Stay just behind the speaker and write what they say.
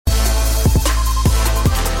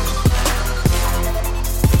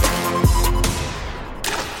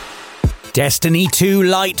Destiny 2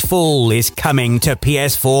 Lightfall is coming to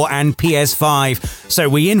PS4 and PS5, so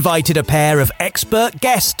we invited a pair of expert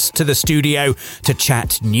guests to the studio to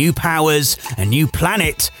chat new powers, a new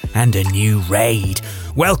planet, and a new raid.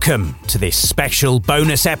 Welcome to this special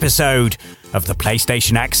bonus episode of the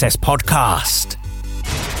PlayStation Access podcast.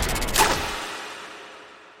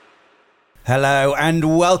 Hello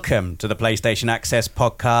and welcome to the PlayStation Access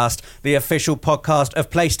podcast, the official podcast of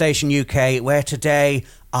PlayStation UK, where today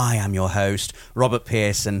I am your host, Robert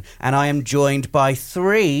Pearson, and I am joined by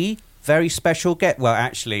three very special guests. Well,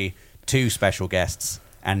 actually, two special guests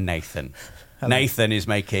and Nathan. Hello. Nathan is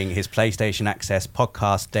making his PlayStation Access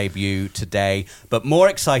podcast debut today, but more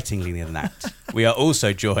excitingly than that, we are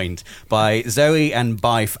also joined by Zoe and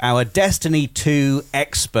Bife, our Destiny 2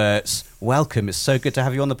 experts. Welcome. It's so good to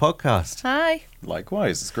have you on the podcast. Hi.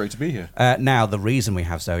 Likewise. It's great to be here. Now, the reason we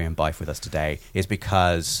have Zoe and Bife with us today is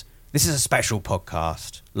because this is a special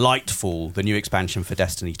podcast. Lightfall, the new expansion for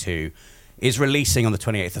Destiny 2, is releasing on the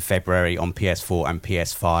 28th of February on PS4 and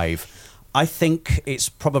PS5. I think it's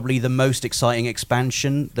probably the most exciting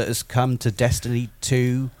expansion that has come to Destiny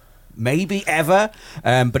 2 maybe ever,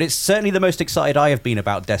 but it's certainly the most excited I have been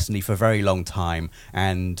about Destiny for a very long time,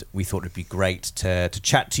 and we thought it'd be great to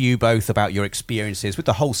chat to you both about your experiences with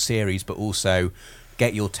the whole series, but also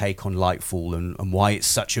get your take on Lightfall and why it's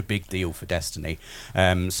such a big deal for Destiny.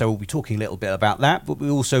 So we'll be talking a little bit about that, but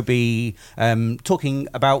we'll also be talking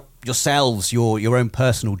about yourselves, your own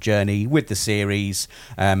personal journey with the series,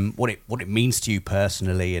 what it means to you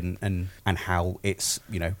personally, and how it's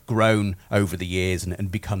grown over the years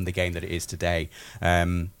and become the game that it is today.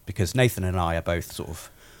 Because Nathan and I are both sort of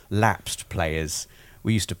lapsed players.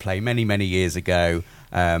 We used to play many years ago,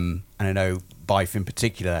 and I know Bife in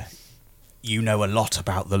particular. You know a lot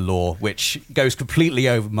about the lore, which goes completely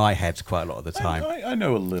over my head quite a lot of the time. I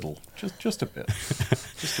know a little, just a bit,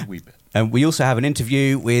 just a wee bit. And we also have an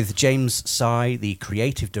interview with James Tsai, the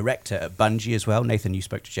creative director at Bungie as well. Nathan, you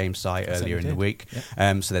spoke to James Tsai earlier in the week.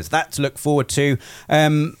 Yep. So there's that to look forward to.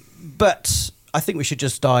 But I think we should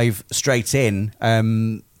just dive straight in.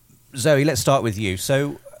 Zoe, let's start with you.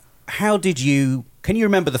 So can you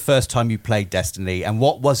remember the first time you played Destiny, and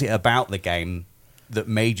what was it about the game that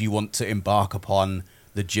made you want to embark upon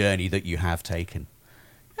the journey that you have taken?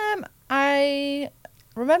 I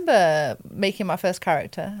remember making my first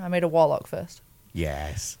character. I made a warlock first.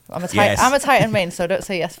 Yes. I'm a Titan main, so don't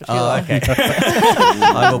say yes for too long. Okay.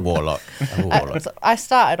 I'm a warlock. I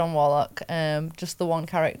started on warlock, just the one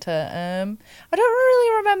character. I don't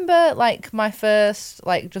really remember my first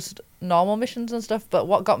just normal missions and stuff, but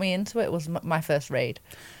what got me into it was my first raid.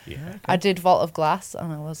 Yeah. Okay. I did Vault of Glass,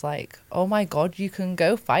 and I was like, oh my god, you can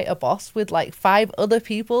go fight a boss with 5 other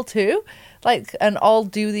people too, and all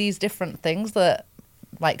do these different things that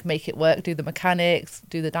make it work, do the mechanics,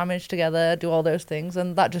 do the damage together, do all those things,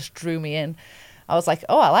 and that just drew me in. I was like,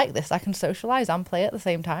 oh, I like this. I can socialize and play at the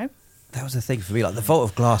same time. That was the thing for me, the Vault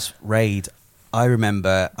of Glass raid. I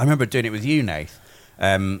remember doing it with you, Nath.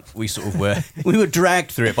 We sort of we were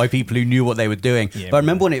dragged through it by people who knew what they were doing. Yeah, but I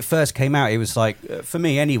remember when it first came out, it was for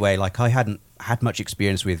me anyway, I hadn't had much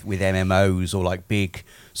experience with MMOs or big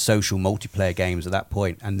social multiplayer games at that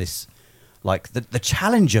point, and this the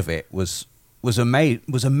challenge of it was amazing.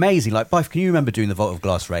 Bife, can you remember doing the Vault of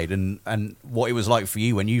Glass raid and what it was like for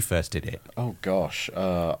you when you first did it? Oh gosh,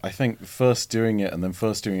 I think first doing it and then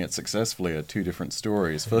first doing it successfully are two different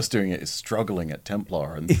stories. First doing it is struggling at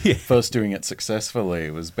Templar, and first doing it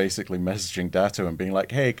successfully was basically messaging Datto and being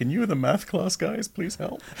like, "Hey, can you and the math class guys please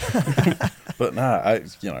help?" But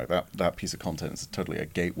that piece of content is totally a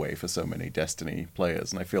gateway for so many Destiny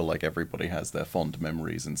players, and I feel like everybody has their fond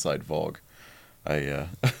memories inside VoG.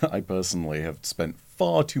 I personally have spent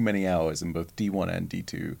far too many hours in both D1 and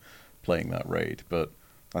D2 playing that raid, but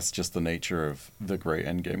that's just the nature of the great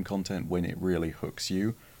endgame content when it really hooks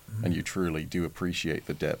you, and you truly do appreciate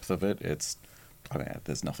the depth of it.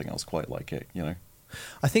 There's nothing else quite like it,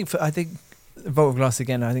 I think Vault of Glass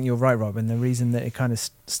again. I think you're right, Rob, and the reason that it kind of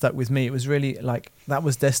stuck with me, it was really that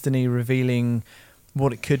was Destiny revealing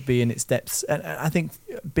what it could be in its depths, and I think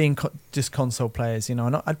being just console players, and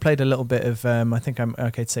I'd played a little bit of I think I'm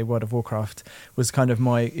okay to say World of Warcraft was kind of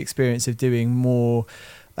my experience of doing more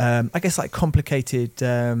I guess complicated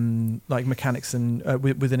mechanics and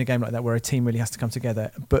within a game like that where a team really has to come together,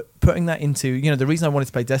 but putting that into the reason I wanted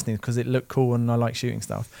to play Destiny is because it looked cool and I like shooting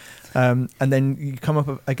stuff, and then you come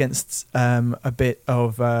up against a bit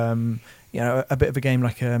of a bit of a game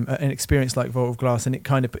like an experience like Vault of Glass, and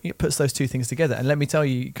it puts those two things together. And let me tell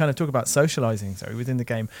you, kind of talk about socializing. Sorry, within the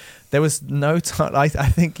game, there was no time. I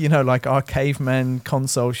think like our caveman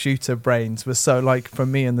console shooter brains was so like for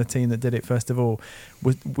me and the team that did it first of all,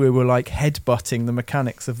 we were like headbutting the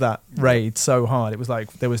mechanics of that raid so hard. It was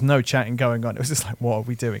like there was no chatting going on. It was just like, what are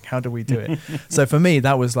we doing? How do we do it? So for me,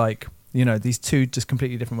 that was like these two just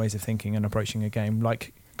completely different ways of thinking and approaching a game,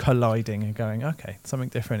 like colliding and going, okay, something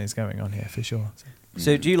different is going on here for sure.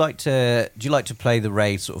 So do you like to play the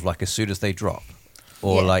raids sort of like as soon as they drop,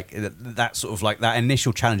 or like that sort of like that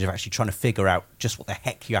initial challenge of actually trying to figure out just what the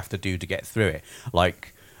heck you have to do to get through it?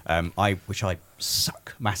 Like which I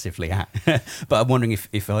suck massively at, but I'm wondering if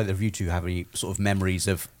either of you two have any sort of memories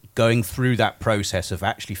of going through that process of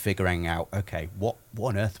actually figuring out, okay, what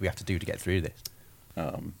on earth do we have to do to get through this?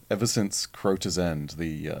 Ever since Crota's End,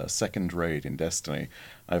 the second raid in Destiny,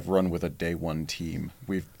 I've run with a day one team.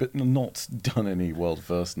 We've not done any world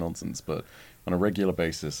first nonsense, but on a regular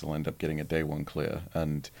basis I'll end up getting a day one clear.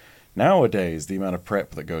 And nowadays the amount of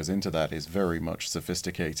prep that goes into that is very much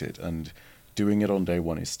sophisticated, and doing it on day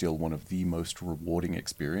one is still one of the most rewarding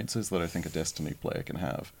experiences that I think a Destiny player can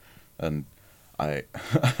have. And I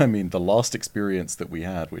mean, the last experience that we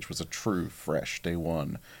had, which was a true fresh day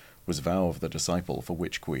one, was Vow of the Disciple for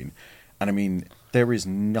Witch Queen. And I mean, there is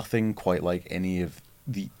nothing quite like any of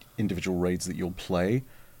the individual raids that you'll play,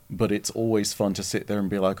 but it's always fun to sit there and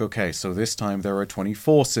be like, okay, so this time there are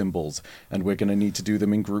 24 symbols, and we're going to need to do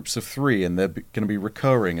them in groups of 3, and they're going to be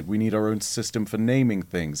recurring, and we need our own system for naming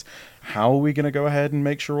things. How are we going to go ahead and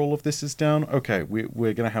make sure all of this is down? Okay, we're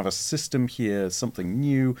going to have a system here, something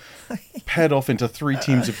new, paired off into 3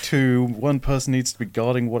 teams of 2, one person needs to be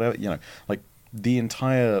guarding whatever, like, the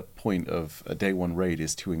entire point of a day one raid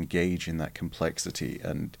is to engage in that complexity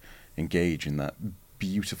and engage in that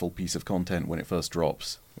beautiful piece of content when it first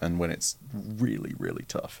drops and when it's really, really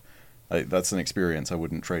tough. That's an experience I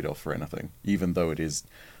wouldn't trade off for anything, even though it is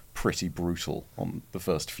pretty brutal on the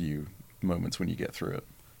first few moments when you get through it.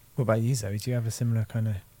 What about you, Zoe? Do you have a similar kind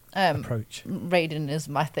of approach? Raiding is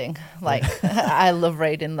my thing. Like, I love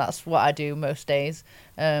raiding. That's what I do most days.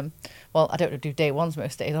 Well, I don't do day ones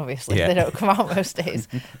most days, obviously. Yeah. They don't come out most days.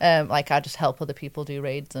 Like, I just help other people do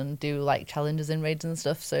raids and do like challenges in raids and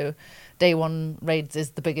stuff. So day one raids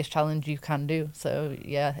is the biggest challenge you can do. So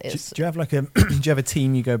yeah, it's... Do you have like a do you have a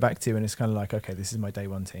team you go back to and it's kind of like, okay, this is my day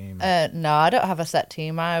one team? No, I don't have a set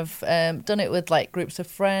team. I've done it with like groups of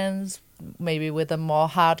friends, maybe with a more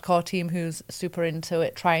hardcore team who's super into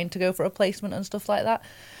it, trying to go for a placement and stuff like that.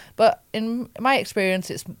 But in my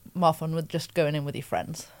experience, it's more fun with just going in with your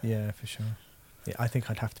friends. Yeah, for sure. Yeah, I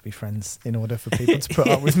think I'd have to be friends in order for people to put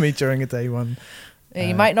up with me during a day one. Yeah,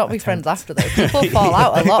 you might not be friends after, though. People fall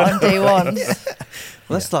out a lot on day ones.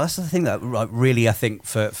 Well, that's the thing that really, I think,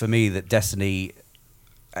 for me, that Destiny,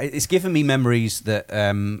 it's given me memories that,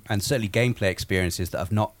 and certainly gameplay experiences that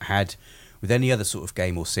I've not had with any other sort of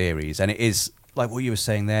game or series. And it is, like what you were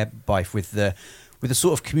saying there, Bife, with the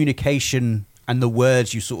sort of communication and the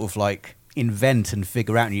words you sort of like invent and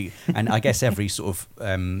figure out. And I guess every sort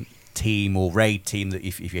of team or raid team, that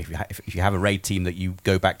if you have a raid team that you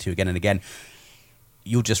go back to again and again,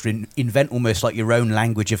 you'll just invent almost like your own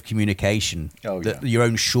language of communication, your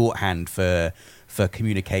own shorthand for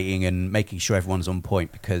communicating and making sure everyone's on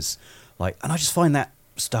point. Because and I just find that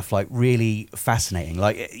stuff like really fascinating.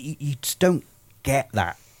 Like you just don't get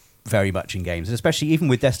that very much in games, and especially even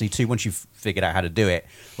with Destiny 2, once you've figured out how to do it,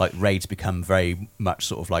 like raids become very much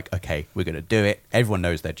sort of like, okay, we're going to do it. Everyone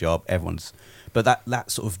knows their job. But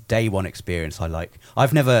that sort of day one experience I like.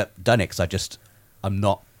 I've never done it because I'm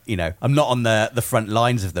not on the front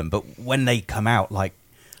lines of them, but when they come out, like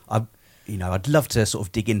I'd love to sort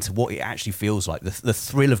of dig into what it actually feels like, the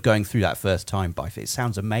thrill of going through that first time. But it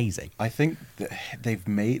sounds amazing. I think that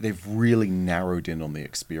they've really narrowed in on the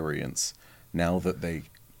experience now that they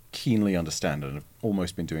keenly understand and have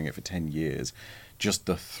almost been doing it for 10 years, just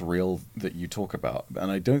the thrill that you talk about.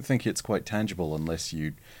 And I don't think it's quite tangible unless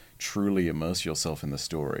you truly immerse yourself in the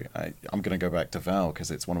story. I'm going to go back to Vow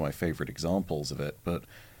because it's one of my favorite examples of it, but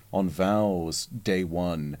on Vow's day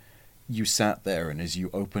one, you sat there, and as you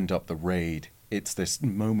opened up the raid, it's this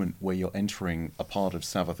moment where you're entering a part of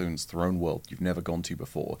Savathun's throne world you've never gone to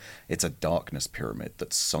before. It's a darkness pyramid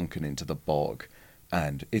that's sunken into the bog.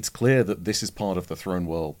 And it's clear that this is part of the throne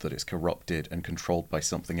world that is corrupted and controlled by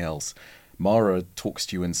something else. Mara talks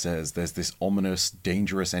to you and says, there's this ominous,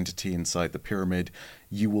 dangerous entity inside the pyramid.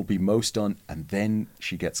 You will be most done. And then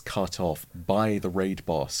she gets cut off by the raid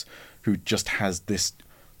boss, who just has this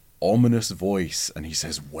ominous voice. And he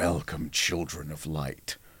says, welcome, children of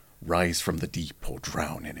light. Rise from the deep or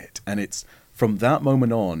drown in it. And it's from that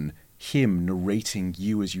moment on, him narrating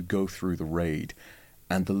you as you go through the raid.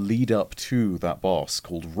 And the lead up to that boss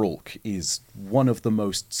called Rulk is one of the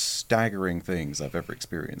most staggering things I've ever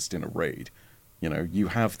experienced in a raid. You know, you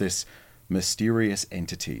have this mysterious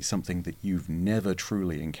entity, something that you've never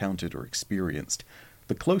truly encountered or experienced.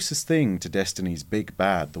 The closest thing to Destiny's big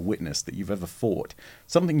bad, the Witness, that you've ever fought.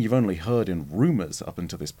 Something you've only heard in rumours up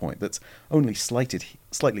until this point, that's only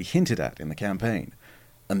slightly hinted at in the campaign.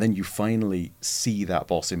 And then you finally see that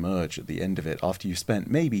boss emerge at the end of it after you've spent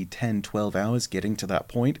maybe 10, 12 hours getting to that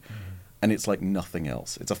point. And it's like nothing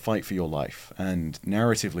else. It's a fight for your life. And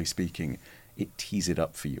narratively speaking, it tees it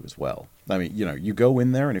up for you as well. I mean, you know, you go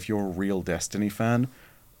in there and if you're a real Destiny fan,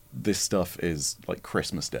 this stuff is like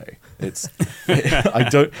Christmas Day. It's I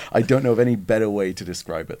don't know of any better way to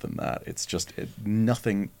describe it than that. It's just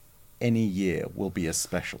nothing any year will be as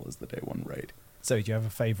special as the Day 1 raid. So do you have a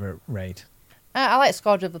favourite raid? I like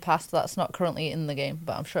Scourge of the Past. That's not currently in the game,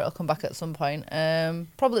 but I'm sure it'll come back at some point.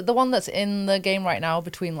 Probably the one that's in the game right now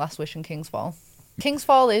between Last Wish and Kingsfall.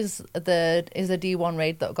 Kingsfall is a D1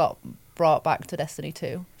 raid that got brought back to Destiny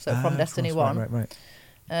 2, so from Destiny 1. Right.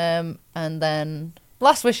 And then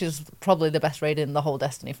Last Wish is probably the best raid in the whole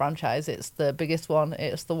Destiny franchise. It's the biggest one.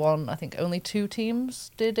 It's the one I think only 2 teams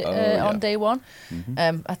did it on day 1.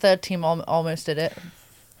 Mm-hmm. A third team almost did it.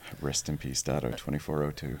 Rest in peace, Dado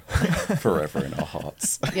 2402. Forever in our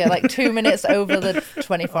hearts. Yeah, like 2 minutes over the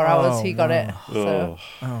 24 hours he got it. So.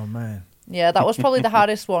 Oh man. Yeah, that was probably the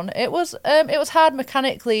hardest one. It was hard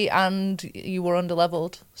mechanically and you were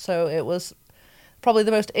underleveled. So it was probably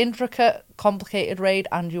the most intricate, complicated raid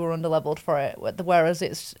and you were underleveled for it. Whereas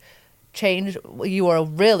it's changed, you were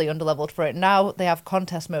really underleveled for it. Now they have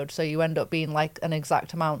contest mode, so you end up being like an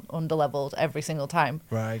exact amount underleveled every single time.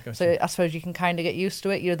 Right, gotcha. So I suppose you can kind of get used to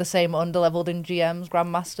it. You're the same underleveled in GMs,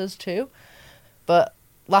 Grandmasters too. But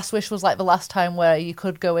Last Wish was like the last time where you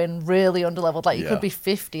could go in really underleveled. Like you could be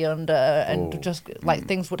 50 under and just like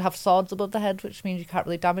things would have swords above the head, which means you can't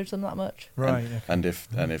really damage them that much. Right. And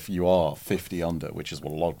if you are 50 under, which is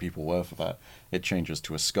what a lot of people were for that, it changes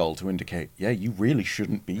to a skull to indicate, yeah, you really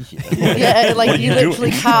shouldn't be here. Yeah, like you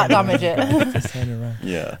literally can't damage it. Just turn around.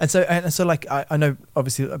 Yeah. And so like I know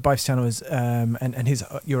obviously Bife's channel is and his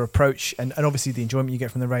your approach and obviously the enjoyment you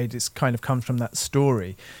get from the raid is kind of comes from that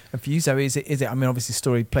story. And for you, Zoe, is it I mean obviously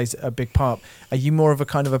story plays a big part. Are you more of a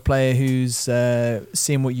kind of a player who's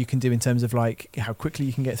seeing what you can do in terms of like how quickly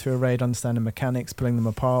you can get through a raid, understanding mechanics, pulling them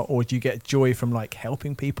apart, or do you get joy from like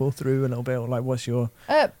helping people through a little bit, or like what's your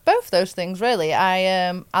both those things really.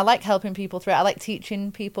 I like helping people through it. I like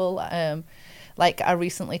teaching people. Like I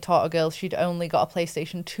recently taught a girl, she'd only got a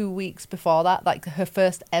PlayStation 2 weeks before that, like her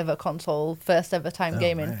first ever console, first ever time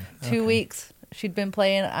gaming. Man. 2 weeks she'd been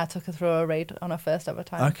playing. I took her through a raid on her first ever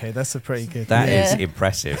time. Okay, that's a pretty good. That is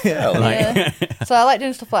impressive. Yeah. So I like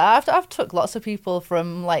doing stuff like that. I've took lots of people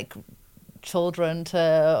from like children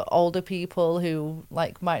to older people who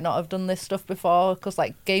like might not have done this stuff before, because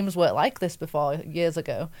like games weren't like this before years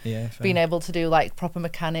ago. Yeah, fair. Being able to do like proper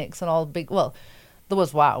mechanics and all big, well, there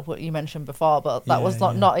was WoW, what you mentioned before, but that was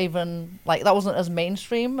not even like, that wasn't as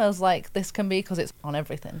mainstream as like this can be, because it's on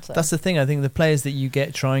everything. So that's the thing. I think the players that you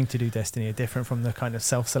get trying to do Destiny are different from the kind of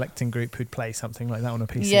self-selecting group who'd play something like that on a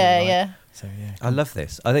PC. Yeah, right? yeah. So yeah, I love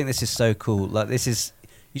this. I think this is so cool. Like this is,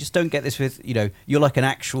 you just don't get this with, you know, you're like an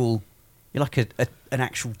actual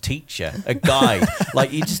teacher, a guide.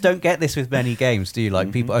 Like you just don't get this with many games, do you?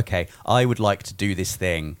 Like people, okay, I would like to do this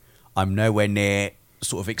thing. I'm nowhere near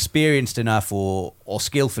sort of experienced enough or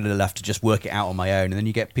skillful enough to just work it out on my own. And then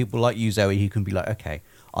you get people like you, Zoe, who can be like, okay,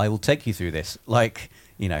 I will take you through this. Like,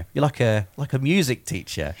 you know, you're like a music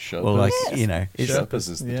teacher. Sherpas. Or like, you know, it's, Sherpas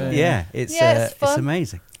is the day. yeah, it's fun.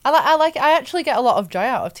 amazing. I actually get a lot of joy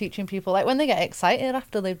out of teaching people, like when they get excited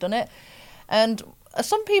after they've done it. And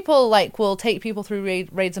some people like will take people through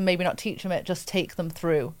raids and maybe not teach them it, just take them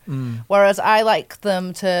through. Whereas I like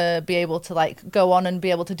them to be able to like go on and be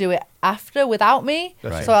able to do it after without me.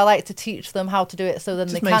 Right. So I like to teach them how to do it so then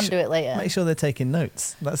Just they can do it later. Make sure they're taking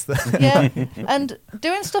notes. That's the Yeah. And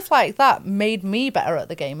doing stuff like that made me better at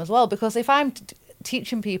the game as well, because if I'm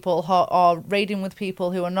teaching people or raiding with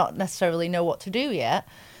people who are not necessarily know what to do yet,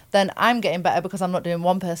 then I'm getting better because I'm not doing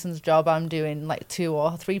one person's job, I'm doing like 2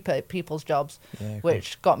 or 3 people's jobs,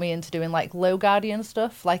 which got me into doing like low guardian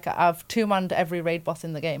stuff. Like I've 2-manned every raid boss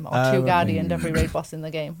in the game, or 2 guardianed every raid boss in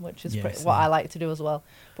the game, which is what I like to do as well.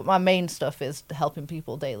 But my main stuff is helping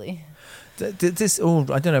people daily. This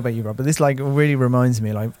all, I don't know about you, Rob, but this like really reminds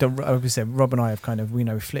me, like obviously Rob and I have kind of, we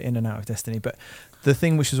know, flit in and out of Destiny, but the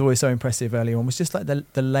thing which was always so impressive early on was just like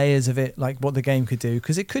the layers of it, like what the game could do,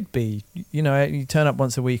 because it could be, you know, you turn up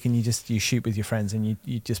once a week and you shoot with your friends and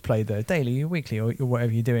you just play the daily or weekly or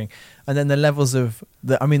whatever you're doing, and then the levels of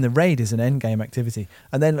the raid is an end game activity,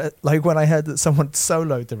 and then like when I heard that someone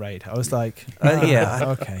soloed the raid, I was like,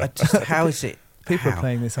 okay, how is it? People are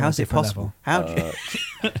playing this on How's a it different possible? level.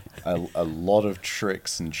 A lot of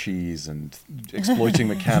tricks and cheese and exploiting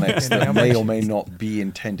mechanics that may or may not be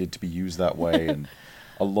intended to be used that way, and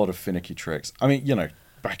a lot of finicky tricks. I mean, you know,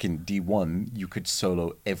 back in D1, you could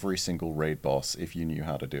solo every single raid boss if you knew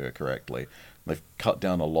how to do it correctly. They've cut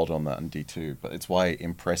down a lot on that in D2, but it's why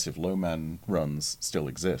impressive low-man runs still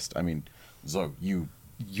exist. I mean, Zoe, you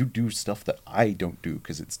do stuff that I don't do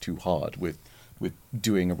because it's too hard with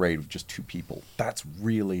doing a raid with just 2 people. That's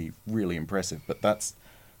really, really impressive, but that's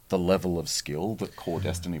the level of skill that core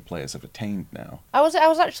Destiny players have attained now. I was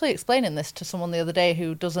actually explaining this to someone the other day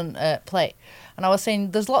who doesn't play, and I was saying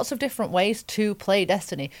there's lots of different ways to play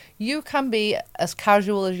Destiny. You can be as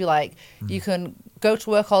casual as you like. You can go to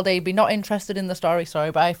work all day, be not interested in the story,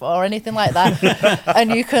 sorry, bye, or anything like that,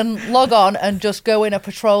 and you can log on and just go in a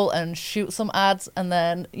patrol and shoot some ads, and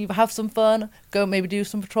then you have some fun, go maybe do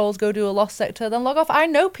some patrols, go do a lost sector, then log off. I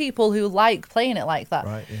know people who like playing it like that,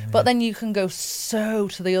 Right, but then you can go so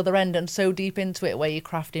to the other end and so deep into it where you're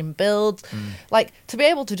crafting builds. Like, to be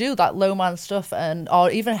able to do that low man stuff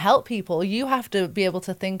or even help people, you have to be able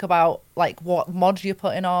to think about like what mods you're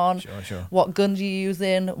putting on, Sure. what guns you're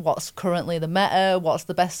using, what's currently the meta, what's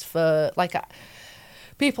the best for, like,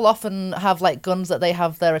 people often have like guns that they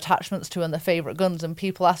have their attachments to and their favorite guns, and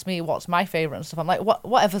people ask me what's my favorite and stuff. I'm like,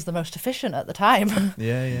 whatever's the most efficient at the time.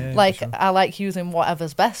 Yeah. Like, sure. I like using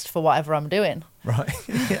whatever's best for whatever I'm doing. Right.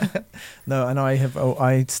 Yeah. No, and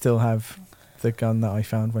I still have the gun that I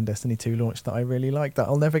found when Destiny 2 launched that I really like, that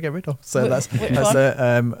I'll never get rid of. So Which that's one?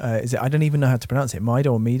 Is it? I don't even know how to pronounce it. Mida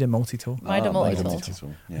or Mida multi-tool. Mida multi-tool.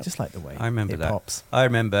 multi-tool. I Yep. just like the way I remember it that. pops. I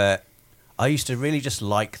remember I used to really just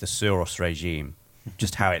like the Suros regime,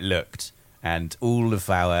 just how it looked, and all of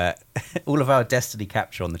our Destiny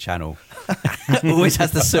capture on the channel always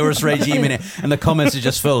has the Suros regime in it, and the comments are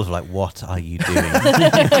just full of like, "What are you doing?"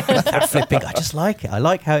 That flipping. I just like it. I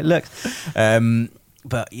like how it looks.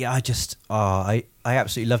 But yeah, I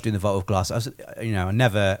absolutely love doing the Vault of Glass.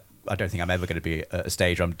 I don't think I'm ever going to be at a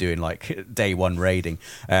stage where I'm doing like day one raiding.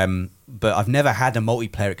 But I've never had a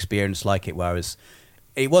multiplayer experience like it, whereas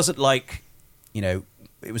it wasn't like, you know,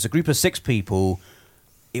 it was a group of 6 people.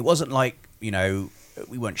 It wasn't like, you know,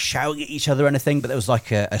 we weren't shouting at each other or anything, but there was like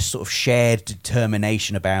a sort of shared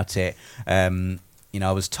determination about it. You know,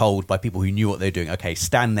 I was told by people who knew what they were doing, okay,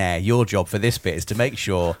 stand there. Your job for this bit is to make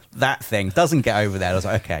sure that thing doesn't get over there. I was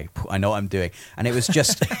like, okay, I know what I'm doing. And it was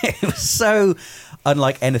just, it was so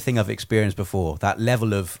unlike anything I've experienced before. That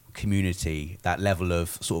level of community, that level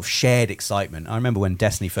of sort of shared excitement. I remember when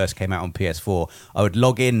Destiny first came out on PS4, I would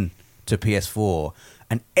log in to PS4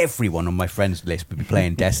 and everyone on my friends list would be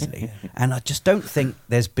playing Destiny. And I just don't think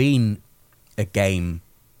there's been a game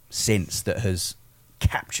since that has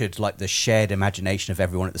captured like the shared imagination of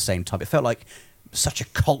everyone at the same time. It felt like such a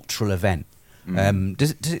cultural event. Does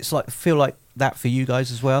it like feel like that for you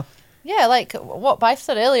guys as well? Yeah, like what Bife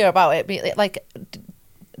said earlier about it being like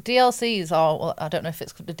DLCs, or well, I don't know if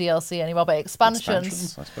it's the DLC anymore, but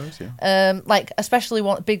expansions, I suppose, yeah. Like especially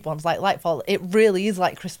big ones like Lightfall, it really is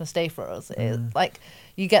like Christmas Day for us. Like,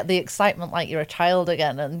 you get the excitement like you're a child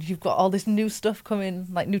again, and you've got all this new stuff coming,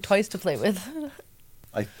 like new toys to play with.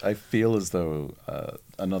 I feel as though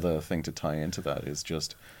another thing to tie into that is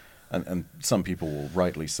just, and some people will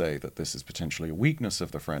rightly say that this is potentially a weakness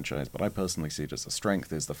of the franchise, but I personally see it as a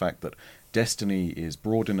strength, is the fact that Destiny is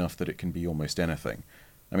broad enough that it can be almost anything.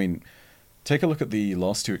 I mean, take a look at the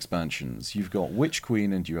last 2 expansions. You've got Witch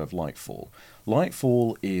Queen and you have Lightfall.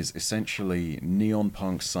 Lightfall is essentially neon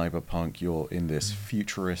punk, cyberpunk. You're in this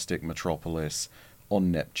futuristic metropolis on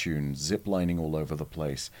Neptune, ziplining all over the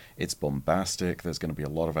place. It's bombastic, there's going to be a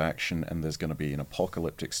lot of action, and there's going to be an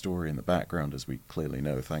apocalyptic story in the background, as we clearly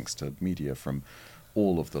know, thanks to media from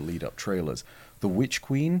all of the lead-up trailers. The Witch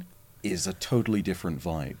Queen is a totally different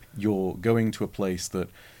vibe. You're going to a place that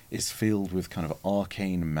is filled with kind of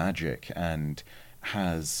arcane magic and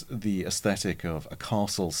has the aesthetic of a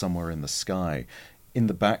castle somewhere in the sky. In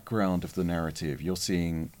the background of the narrative, you're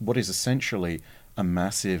seeing what is essentially a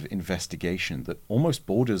massive investigation that almost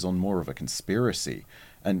borders on more of a conspiracy,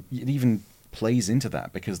 and it even plays into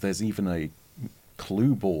that because there's even a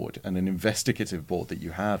clue board and an investigative board that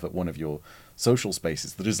you have at one of your social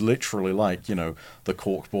spaces that is literally like, you know, the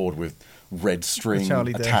cork board with red string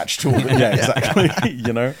attached to it. Yeah, exactly.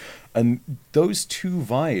 You know, and those 2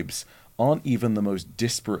 vibes aren't even the most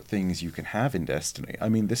disparate things you can have in Destiny. I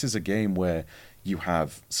mean, this is a game where you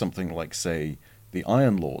have something like, say, the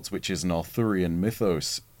Iron Lords, which is an Arthurian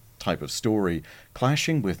mythos type of story,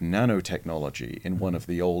 clashing with nanotechnology in one of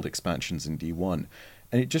the old expansions in D1.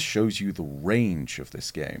 And it just shows you the range of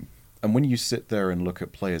this game. And when you sit there and look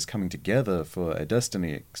at players coming together for a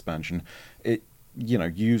Destiny expansion, it,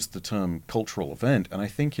 used the term cultural event, and I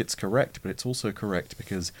think it's correct, but it's also correct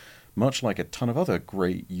because much like a ton of other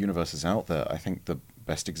great universes out there, I think the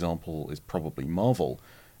best example is probably Marvel.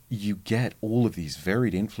 You get all of these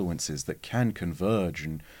varied influences that can converge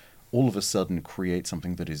and all of a sudden create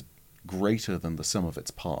something that is greater than the sum of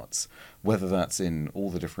its parts, whether that's in all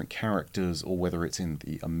the different characters or whether it's in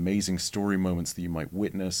the amazing story moments that you might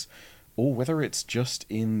witness, or whether it's just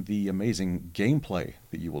in the amazing gameplay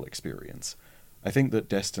that you will experience. I think that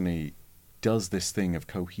Destiny does this thing of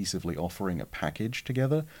cohesively offering a package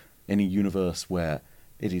together in a universe where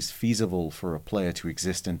it is feasible for a player to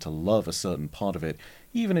exist and to love a certain part of it,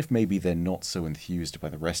 even if maybe they're not so enthused by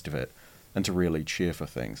the rest of it, and to really cheer for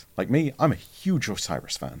things. Like me, I'm a huge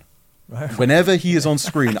Osiris fan. Right. Whenever he is on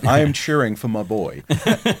screen, I am cheering for my boy.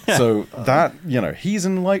 So that, he's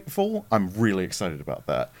in Lightfall. I'm really excited about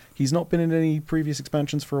that. He's not been in any previous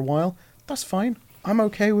expansions for a while. That's fine. I'm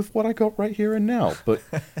okay with what I got right here and now. But,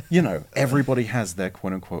 everybody has their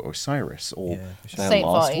quote-unquote Osiris or their Saint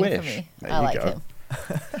last 14 wish. for me. There I you like go. him.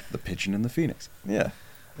 The pigeon and the phoenix. Yeah.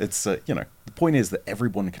 It's, the point is that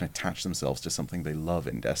everyone can attach themselves to something they love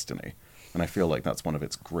in Destiny. And I feel like that's one of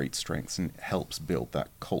its great strengths and helps build that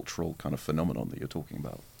cultural kind of phenomenon that you're talking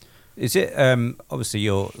about. Is it, obviously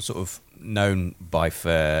you're sort of known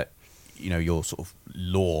for, your sort of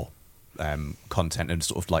lore content and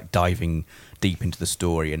sort of like diving deep into the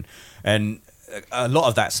story. And a lot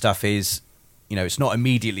of that stuff is, it's not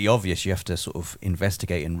immediately obvious. You have to sort of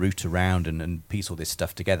investigate and root around and piece all this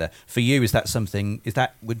stuff together. For you,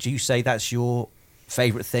 would you say that's your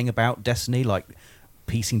favourite thing about Destiny? Like,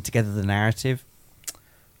 piecing together the narrative?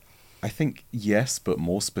 I think yes, but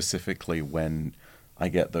more specifically when I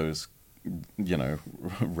get those,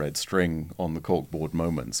 red string on the corkboard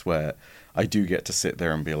moments where I do get to sit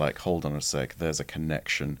there and be like, hold on a sec, there's a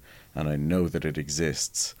connection and I know that it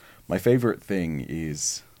exists. My favorite thing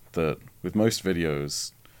is that with most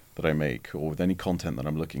videos that I make or with any content that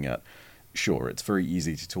I'm looking at, sure, it's very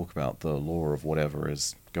easy to talk about the lore of whatever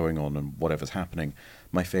is going on and whatever's happening.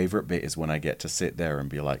 My favorite bit is when I get to sit there and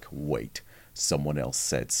be like, wait, someone else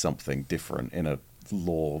said something different in a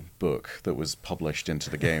lore book that was published into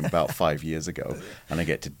the game about 5 years ago, and I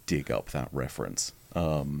get to dig up that reference.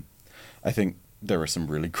 I think there are some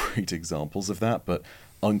really great examples of that, but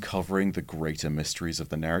uncovering the greater mysteries of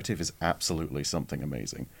the narrative is absolutely something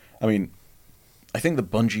amazing. I mean, I think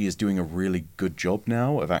that Bungie is doing a really good job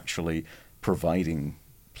now of actually providing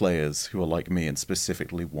players who are like me and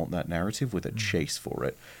specifically want that narrative with a chase for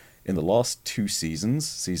it. In the last 2 seasons,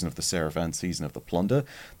 Season of the Seraph and Season of the Plunder,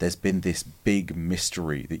 there's been this big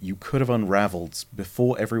mystery that you could have unraveled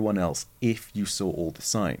before everyone else if you saw all the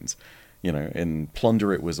signs. In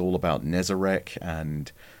Plunder it was all about Nezarec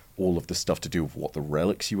and all of the stuff to do with what the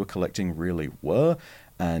relics you were collecting really were,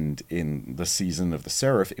 and in the Season of the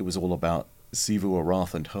Seraph it was all about Sivu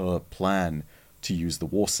Arath and her plan to use the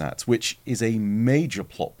Warsats, which is a major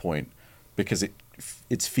plot point because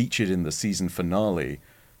it's featured in the season finale,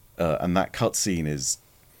 and that cutscene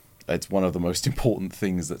it's one of the most important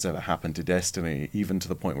things that's ever happened to Destiny, even to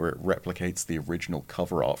the point where it replicates the original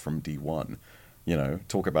cover art from D1.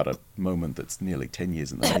 Talk about a moment that's nearly 10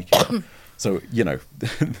 years in the making. So,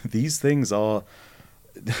 these things are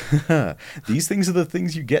the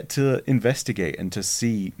things you get to investigate and to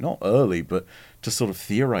see, not early, but to sort of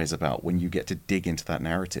theorize about when you get to dig into that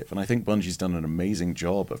narrative. And I think Bungie's done an amazing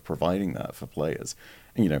job of providing that for players.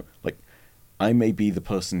 And, I may be the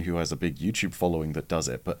person who has a big YouTube following that does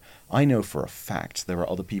it, but I know for a fact there are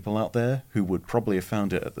other people out there who would probably have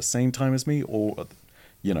found it at the same time as me or,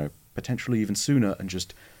 potentially even sooner and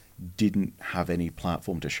just didn't have any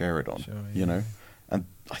platform to share it on, And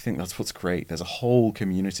I think that's what's great. There's a whole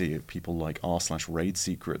community of people like r/Raid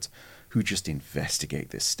Secrets who just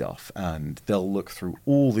investigate this stuff, and they'll look through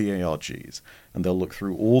all the ARGs, and they'll look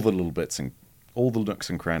through all the little bits and all the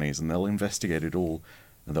nooks and crannies, and they'll investigate it all,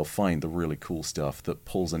 and they'll find the really cool stuff that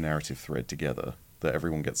pulls a narrative thread together that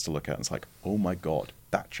everyone gets to look at and it's like, oh my god,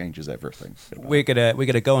 that changes everything. We're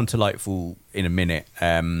gonna go on to Lightfall in a minute,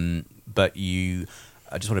 but I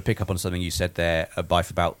just want to pick up on something you said there,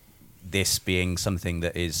 Bife, about this being something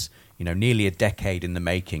that is, nearly a decade in the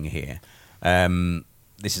making here.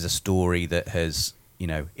 This is a story that has,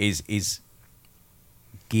 is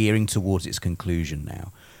gearing towards its conclusion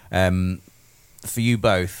now. for you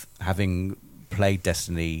both, having played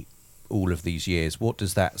Destiny all of these years, what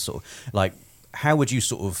does that sort of, like, how would you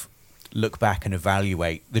sort of look back and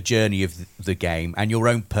evaluate the journey of the game and your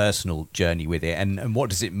own personal journey with it, and what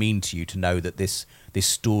does it mean to you to know that this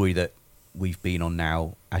story that we've been on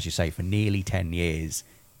now, as you say, for nearly 10 years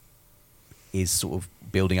is sort of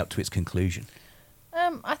building up to its conclusion?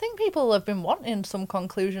 I think people have been wanting some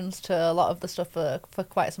conclusions to a lot of the stuff for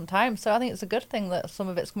quite some time, so I think it's a good thing that some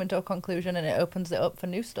of it's coming to a conclusion and it opens it up for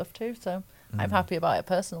new stuff too, so I'm happy about it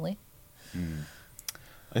personally.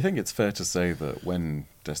 I think it's fair to say that when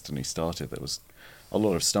Destiny started, there was a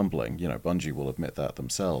lot of stumbling. You know, Bungie will admit that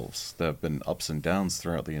themselves. There have been ups and downs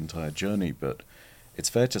throughout the entire journey, but it's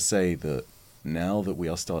fair to say that now that we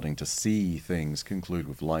are starting to see things conclude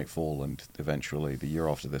with Lightfall and eventually the year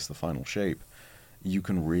after this, the final shape, you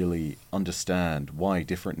can really understand why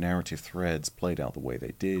different narrative threads played out the way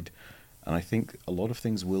they did. And I think a lot of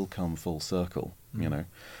things will come full circle, you know.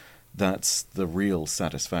 That's the real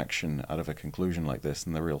satisfaction out of a conclusion like this,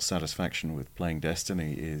 and the real satisfaction with playing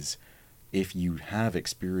Destiny is if you have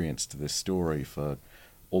experienced this story for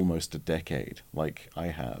almost a decade, like I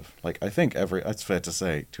have, like I think it's fair to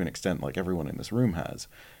say, to an extent, like everyone in this room has,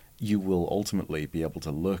 you will ultimately be able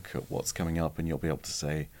to look at what's coming up and you'll be able to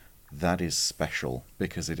say, that is special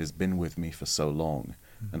because it has been with me for so long.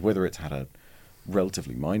 And whether it's had a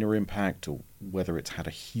relatively minor impact or whether it's had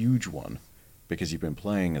a huge one, because you've been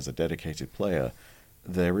playing as a dedicated player,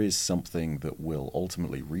 there is something that will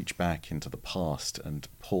ultimately reach back into the past and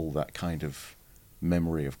pull that kind of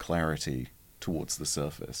memory of clarity towards the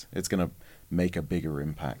surface. It's going to make a bigger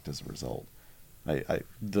impact as a result.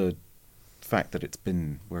 The fact that it's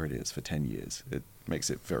been where it is for 10 years, it makes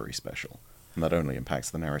it very special. And that only impacts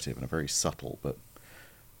the narrative in a very subtle but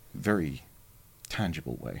very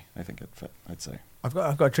tangible way, I think I'd say. I've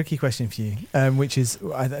got a tricky question for you, which is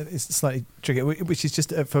it's slightly tricky, which is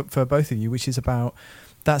just for both of you, which is about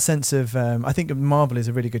that sense of I think Marvel is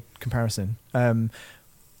a really good comparison.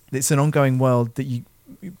 It's an ongoing world that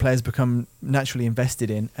players become naturally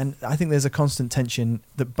invested in, and I think there's a constant tension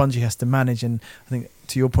that Bungie has to manage. And I think,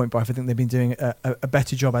 to your point, Bryce, I think they've been doing a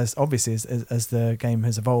better job, as obviously as the game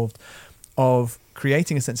has evolved, of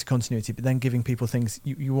creating a sense of continuity, but then giving people things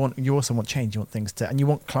you want. You also want change. You want things to, and you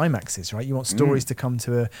want climaxes, right? You want stories to come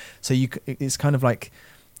to it's kind of like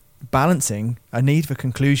balancing a need for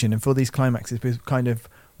conclusion and for these climaxes with kind of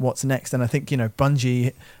what's next. And I think,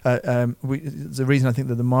 Bungie, the reason I think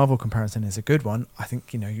that the Marvel comparison is a good one, I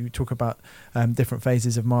think, you talk about different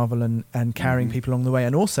phases of Marvel and carrying people along the way,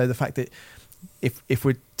 and also the fact that if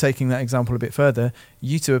we're taking that example a bit further,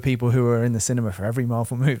 you two are people who are in the cinema for every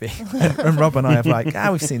Marvel movie, and Rob and I have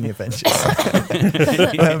we've seen the Avengers.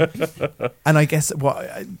 And I guess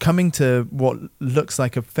coming to what looks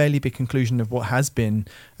like a fairly big conclusion of what has been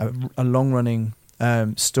a long-running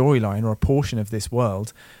storyline or a portion of this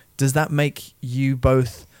world, does that make you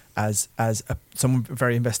both as someone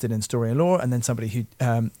very invested in story and lore, and then somebody who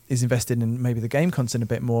is invested in maybe the game content a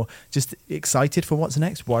bit more, just excited for what's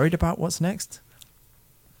next, worried about what's next?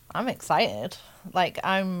 I'm excited.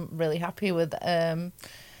 I'm really happy with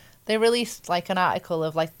they released an article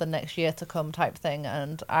of the next year to come type thing,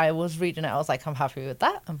 and I was reading it. I was like, I'm happy with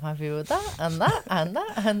that, I'm happy with that, and that, and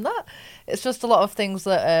that, and that. It's just a lot of things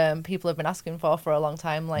that people have been asking for a long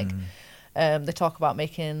time. They talk about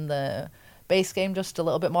making the base game just a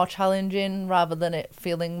little bit more challenging rather than it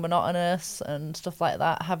feeling monotonous and stuff like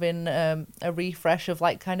that. Having a refresh of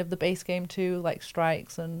kind of the base game too,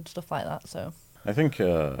 strikes and stuff like that. So I think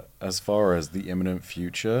as far as the imminent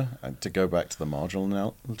future, to go back to the marginal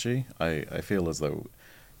analogy, I feel as though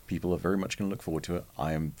people are very much going to look forward to it.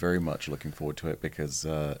 I am very much looking forward to it because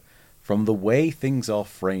from the way things are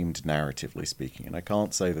framed narratively speaking, and I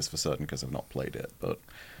can't say this for certain because I've not played it, but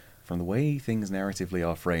from the way things narratively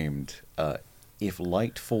are framed, if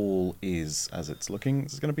Lightfall is as it's looking,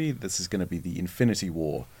 this is going to be the Infinity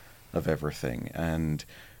War of everything. And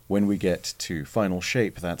when we get to Final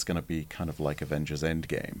Shape, that's going to be kind of like Avengers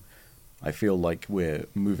Endgame. I feel like we're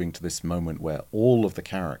moving to this moment where all of the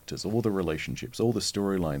characters, all the relationships, all the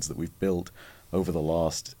storylines that we've built over the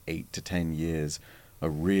last 8 to 10 years are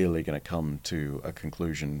really going to come to a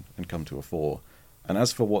conclusion and come to a fore. And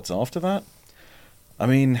as for what's after that, I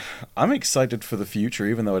mean, I'm excited for the future,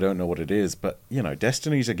 even though I don't know what it is. But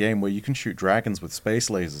Destiny's a game where you can shoot dragons with space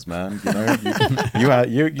lasers, man.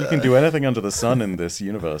 You can do anything under the sun in this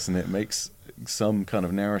universe, and it makes some kind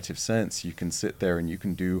of narrative sense. You can sit there and you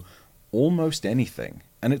can do almost anything,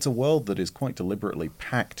 and it's a world that is quite deliberately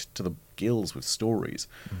packed to the gills with stories.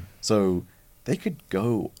 So they could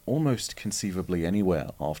go almost conceivably anywhere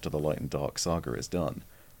after the Light and Dark saga is done.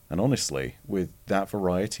 And honestly, with that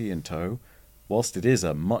variety in tow, whilst it is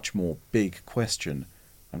a much more big question,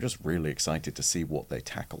 I'm just really excited to see what they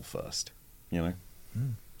tackle first. You know,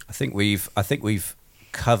 I think we've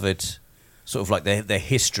covered sort of like the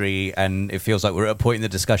history, and it feels like we're at a point in the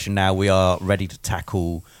discussion now. We are ready to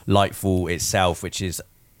tackle Lightfall itself, which is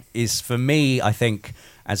for me, I think,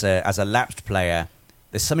 as a lapsed player,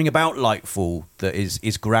 there's something about Lightfall that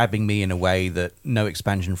is grabbing me in a way that no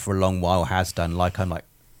expansion for a long while has done. Like I'm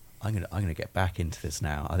gonna get back into this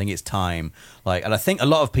now. I think it's time. Like, and I think a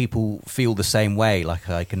lot of people feel the same way. Like,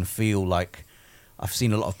 I can feel like I've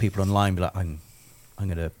seen a lot of people online be like, I'm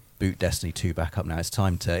gonna boot Destiny 2 back up now. It's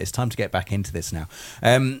time to get back into this now.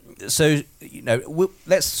 So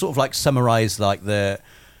let's sort of like summarize like the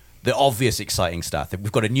obvious exciting stuff.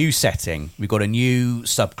 We've got a new setting, we've got a new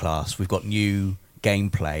subclass, we've got new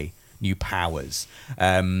gameplay, new powers.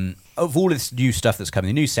 Of all this new stuff that's coming,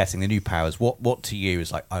 the new setting, the new powers, what to you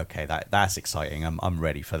is like, okay, that's exciting. I'm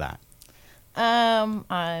ready for that.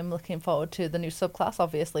 I'm looking forward to the new subclass.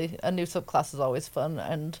 Obviously, a new subclass is always fun,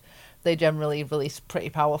 and they generally release pretty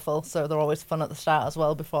powerful, so they're always fun at the start as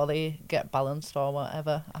well before they get balanced or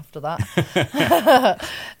whatever after that.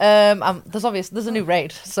 There's a new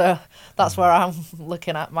raid, so that's where I'm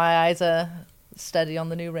looking at. My eyes are steady on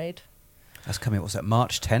the new raid. That's coming. What's that?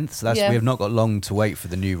 March 10th. So we have not got long to wait for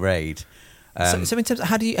the new raid. So in terms of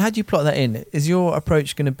how do you plot that in? Is your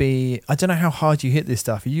approach going to be? I don't know how hard you hit this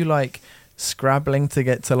stuff. Are you like scrabbling to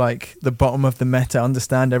get to like the bottom of the meta,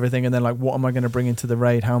 understand everything, and then like, what am I going to bring into the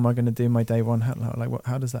raid? How am I going to do my day one?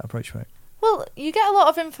 How does that approach work? Well, you get a lot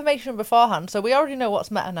of information beforehand, so we already know what's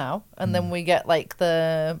meta now, and then we get like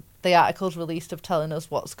the articles released of telling us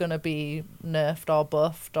what's going to be nerfed or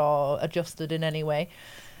buffed or adjusted in any way.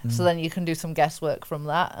 So then you can do some guesswork from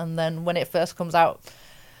that, and then when it first comes out,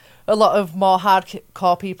 a lot of more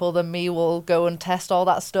hardcore people than me will go and test all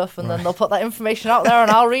that stuff, and then they'll put that information out there and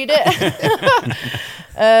I'll read it.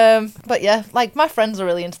 But yeah, like my friends are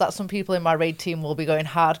really into that. Some people in my raid team will be going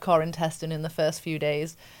hardcore in testing in the first few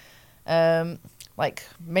days. Like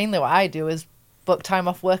mainly what I do is book time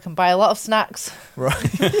off work and buy a lot of snacks.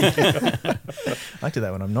 Right. I do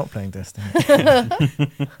that when I'm not playing Destiny.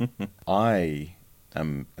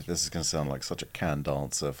 This is going to sound like such a canned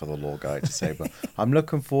answer for the lore guy to say, but I'm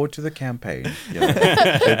looking forward to the campaign. You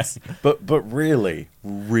know? But really,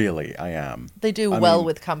 I am. They do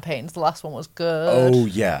with campaigns. The last one was good. Oh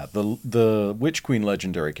yeah, the Witch Queen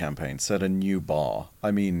Legendary campaign set a new bar.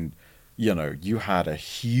 I mean, you know, you had a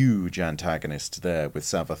huge antagonist there with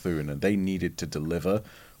Savathun, and they needed to deliver.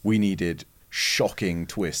 We needed shocking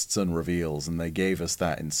twists and reveals, and they gave us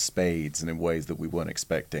that in spades and in ways that we weren't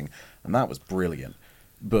expecting, and that was brilliant.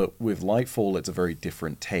 But with Lightfall, it's a very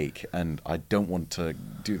different take, and I don't want to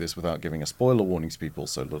do this without giving a spoiler warning to people,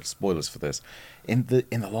 so little spoilers for this. In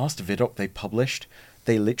the last vidoc they published,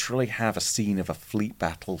 they literally have a scene of a fleet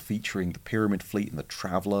battle featuring the Pyramid Fleet and the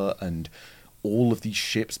Traveller and all of these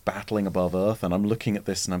ships battling above Earth, and I'm looking at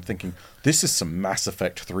this and I'm thinking, this is some Mass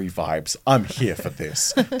Effect 3 vibes. I'm here for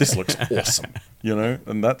this. This looks awesome, you know?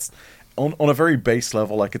 And that's... On a very base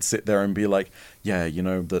level, I could sit there and be like, yeah, you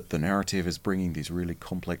know, the narrative is bringing these really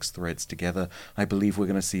complex threads together. I believe we're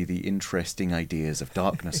going to see the interesting ideas of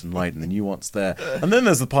darkness and light and the nuance there. And then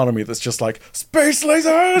there's the part of me that's just like, space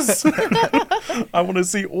lasers! I want to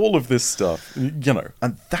see all of this stuff, you know.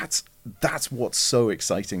 And that's what's so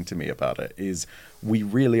exciting to me about it, is we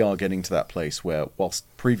really are getting to that place where, whilst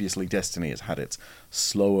previously Destiny has had its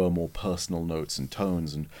slower, more personal notes and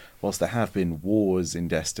tones, and whilst there have been wars in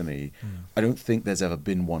Destiny, I don't think there's ever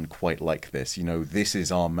been one quite like this. You know, this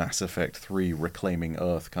is our Mass Effect 3 reclaiming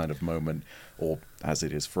Earth kind of moment, or as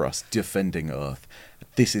it is for us, defending Earth.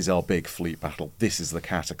 This is our big fleet battle. This is the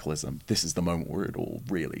cataclysm. This is the moment where it all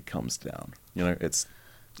really comes down. You know, it's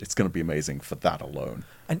going to be amazing for that alone.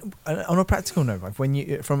 And on a practical note, like when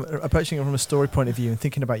you from approaching it from a story point of view and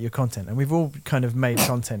thinking about your content, and we've all kind of made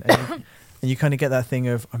content, and you kind of get that thing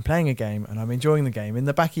of, I'm playing a game and I'm enjoying the game. In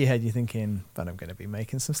the back of your head, you're thinking, but I'm going to be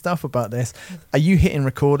making some stuff about this. Are you hitting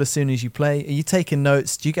record as soon as you play? Are you taking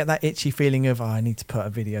notes? Do you get that itchy feeling of, I need to put a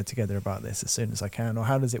video together about this as soon as I can? Or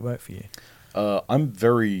how does it work for you? I'm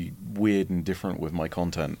very weird and different with my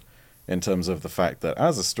content in terms of the fact that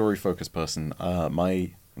as a story-focused person,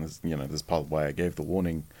 this is part of why I gave the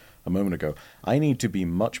warning a moment ago. I need to be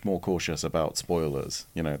much more cautious about spoilers.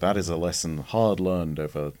 You know, that is a lesson hard learned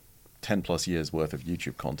over 10 plus years worth of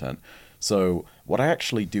YouTube content. So what I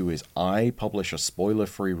actually do is I publish a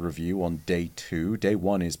spoiler-free review on day 2. Day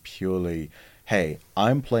 1 is purely, hey,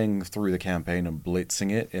 I'm playing through the campaign and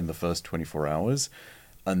blitzing it in the first 24 hours.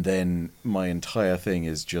 And then my entire thing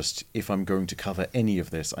is just, if I'm going to cover any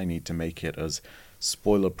of this, I need to make it as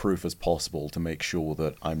spoiler-proof as possible to make sure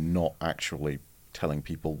that I'm not actually telling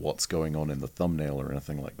people what's going on in the thumbnail or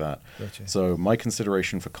anything like that. Gotcha. So my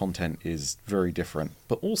consideration for content is very different.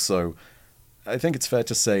 But also, I think it's fair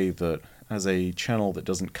to say that as a channel that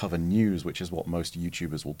doesn't cover news, which is what most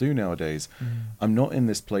YouTubers will do nowadays, I'm not in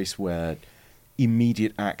this place where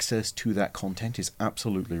immediate access to that content is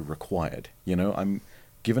absolutely required. You know, I'm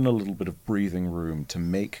given a little bit of breathing room to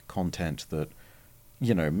make content that,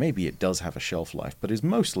 you know, maybe it does have a shelf life, but is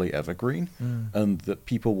mostly evergreen, and that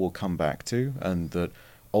people will come back to, and that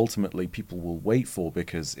ultimately people will wait for,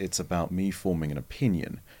 because it's about me forming an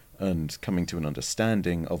opinion and coming to an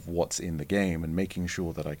understanding of what's in the game and making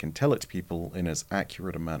sure that I can tell it to people in as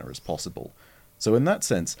accurate a manner as possible. So in that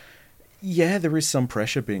sense, yeah, there is some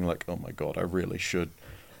pressure being like, oh my god, I really should,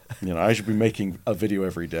 you know, I should be making a video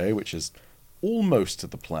every day, which is almost to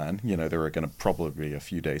the plan. You know, there are going to probably be a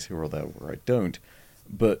few days here or there where I don't.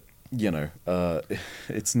 But, you know,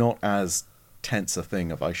 it's not as tense a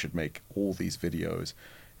thing of I should make all these videos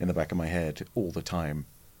in the back of my head all the time.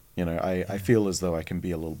 You know, I feel as though I can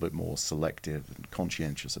be a little bit more selective and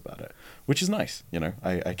conscientious about it, which is nice. You know,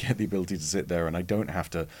 I get the ability to sit there and I don't have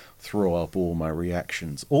to throw up all my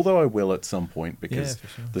reactions, although I will at some point, because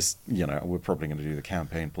this, you know, we're probably going to do the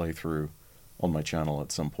campaign playthrough on my channel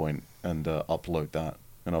at some point and upload that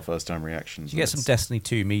in our first time reactions. You get some Destiny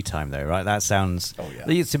 2 me time though, right? That sounds... Oh, yeah.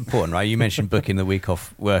 It's important, right? You mentioned booking the week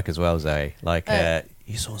off work as well, Zoe. Like,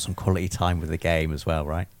 you saw some quality time with the game as well,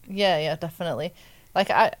 right? Yeah, definitely.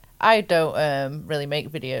 Like, I don't really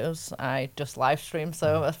make videos. I just live stream.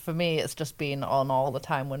 So for me, it's just being on all the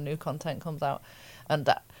time when new content comes out. And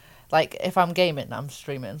like, if I'm gaming, I'm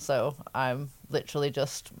streaming. So I'm literally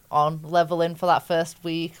just on leveling for that first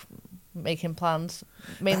week, making plans,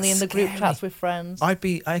 mainly That's in the group scary. chats with friends. I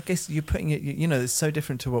guess you're putting it, you know, it's so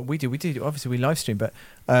different to what we do. Obviously we live stream, but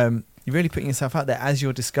you're really putting yourself out there as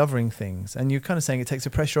you're discovering things, and you're kind of saying it takes the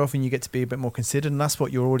pressure off and you get to be a bit more considered, and that's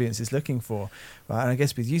what your audience is looking for, right? And I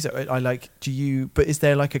guess with you, I like, but is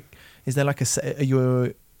there like are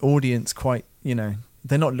your audience quite, you know,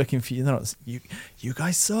 they're not looking for you, they're not, you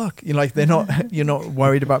guys suck, you know, like they're not, you're not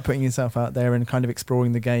worried about putting yourself out there and kind of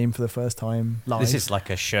exploring the game for the first time live? This is like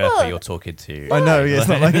a Sherpa you're talking to. I know, yeah, it's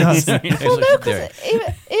not like us. Well, no, because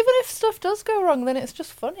even if stuff does go wrong, then it's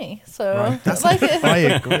just funny. So, Right. That's like, I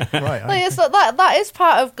agree. Right. like it's like that is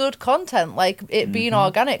part of good content, like it being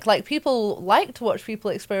organic. Like, people like to watch people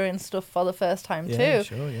experience stuff for the first time Yeah, too.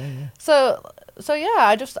 sure, yeah. So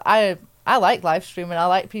yeah, I like live streaming. I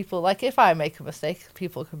like people, like, if I make a mistake,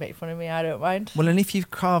 people can make fun of me. I don't mind. Well, and if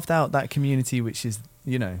you've carved out that community, which is,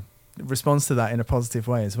 you know, responds to that in a positive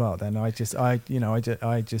way as well, then I just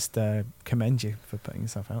commend you for putting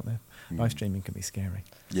yourself out there. Live streaming can be scary.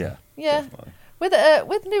 Yeah. Yeah. Definitely.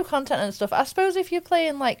 With new content and stuff, I suppose if you're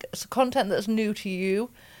playing like content that's new to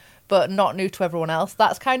you, but not new to everyone else,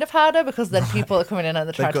 that's kind of harder, because then people are coming in and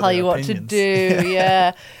they're trying to tell you what to do.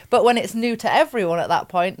 Yeah. But when it's new to everyone at that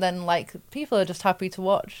point, then like people are just happy to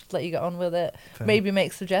watch, let you get on with it, Fair. Maybe maybe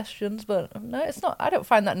make suggestions. But no, it's not. I don't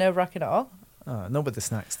find that nerve-wracking at all. Not with the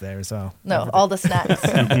snacks there as well. No, all the snacks.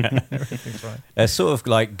 Everything's right. Sort of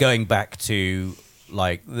like going back to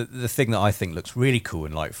like the thing that I think looks really cool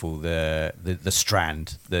in Lightfall, the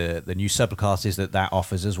strand, the new subclasses that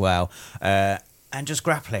offers as well. And just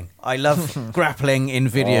grappling. I love grappling in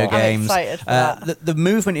video games. I'm excited for that. The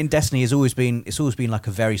movement in Destiny has always been like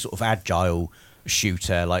a very sort of agile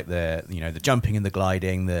shooter, like the jumping and the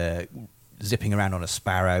gliding, the zipping around on a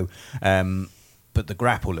sparrow. But the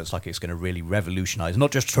grapple looks like it's going to really revolutionise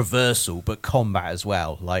not just traversal but combat as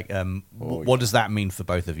well. Like, what does that mean for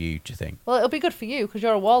both of you, do you think? Well, it'll be good for you because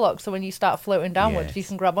you're a warlock, so when you start floating downwards, Yes. you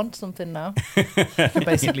can grab onto something now.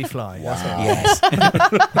 Basically fly. Wow. Yes.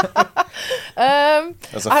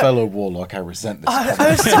 As a fellow warlock, I resent this.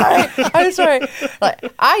 I'm sorry. Like,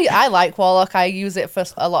 I like Warlock. I use it for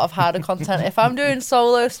a lot of harder content. If I'm doing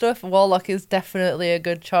solo stuff, Warlock is definitely a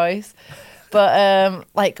good choice. But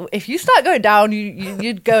like, if you start going down,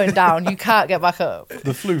 you're going down. You can't get back up.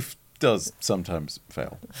 The floof does sometimes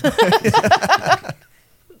fail.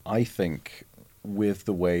 I think with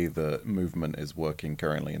the way the movement is working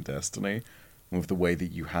currently in Destiny, with the way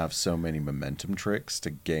that you have so many momentum tricks to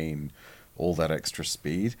gain all that extra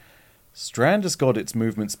speed, Strand has got its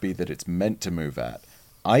movement speed that it's meant to move at.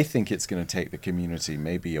 I think it's going to take the community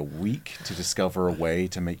maybe a week to discover a way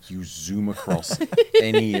to make you zoom across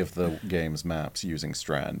any of the game's maps using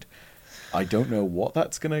Strand. I don't know what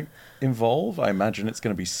that's going to involve. I imagine it's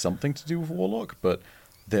going to be something to do with Warlock, but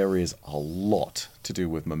there is a lot to do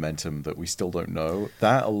with momentum that we still don't know.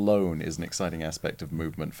 That alone is an exciting aspect of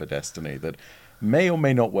movement for Destiny that may or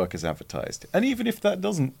may not work as advertised. And even if that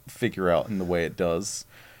doesn't figure out in the way it does,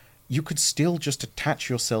 you could still just attach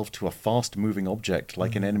yourself to a fast-moving object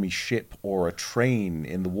like an enemy ship or a train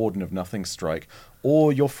in the Warden of Nothing strike,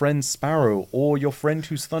 or your friend Sparrow, or your friend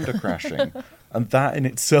who's thunder crashing. And that in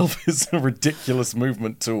itself is a ridiculous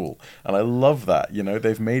movement tool. And I love that. You know,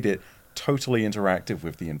 they've made it totally interactive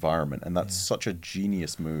with the environment, and that's such a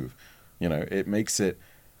genius move. You know, it makes it...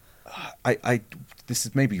 This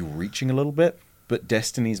is maybe reaching a little bit, but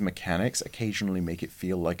Destiny's mechanics occasionally make it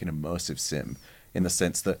feel like an immersive sim, in the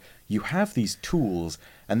sense that you have these tools,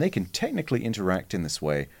 and they can technically interact in this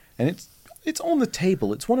way, and it's on the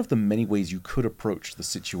table. It's one of the many ways you could approach the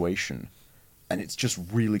situation, and it's just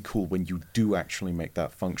really cool when you do actually make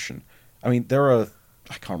that function. I mean,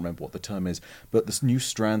 I can't remember what the term is, but this new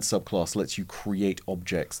Strand subclass lets you create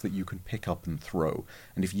objects that you can pick up and throw.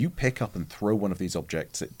 And if you pick up and throw one of these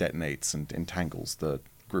objects, it detonates and entangles the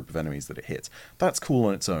group of enemies that it hits. That's cool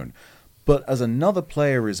on its own. But as another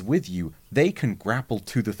player is with you, they can grapple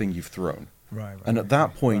to the thing you've thrown. Right. And at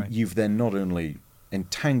that point, you've then not only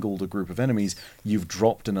entangled a group of enemies, you've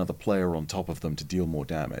dropped another player on top of them to deal more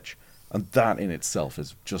damage. And that in itself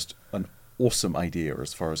is just an awesome idea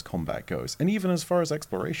as far as combat goes, and even as far as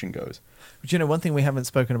exploration goes. But you know, one thing we haven't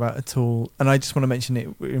spoken about at all, and I just want to mention it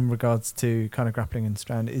in regards to kind of grappling and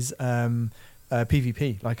Strand, is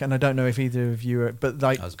PvP. Like, and I don't know if either of you are, but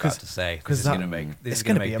like, I was about to say, because this is going to make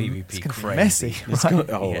PvP it's gonna crazy. be messy.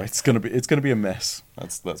 Right? It's gonna be a mess.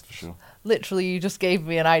 That's for sure. Literally, you just gave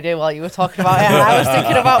me an idea while you were talking about it. And I was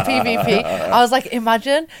thinking about PvP. I was like,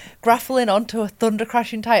 imagine grappling onto a thunder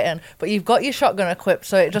crashing titan, but you've got your shotgun equipped,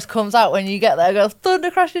 so it just comes out when you get there, goes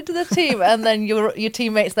thunder crash into the team, and then your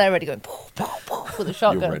teammates there ready going poof, poof, poof, with a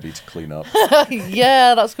shotgun. You're ready to clean up.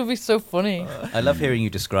 Yeah, that's gonna be so funny. I love hearing you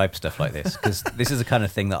describe stuff like this, because this is the kind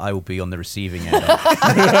of thing that I will be on the receiving end of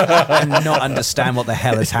and not understand what the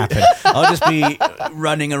hell has happened. I'll just be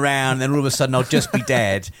running around, and then all of a sudden I'll just be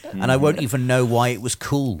dead, and I won't even know why it was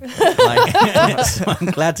cool. Like, so I'm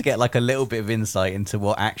glad to get like a little bit of insight into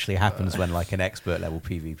what actually happens when like an expert level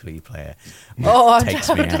PvP player takes me out.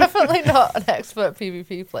 Definitely not an expert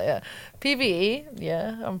PvP player. PvE,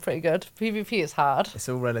 yeah, I'm pretty good. PvP is hard. It's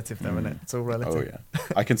all relative, though, isn't it? It's all relative. Oh yeah,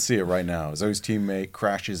 I can see it right now. Zoe's teammate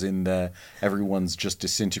crashes in there. Everyone's just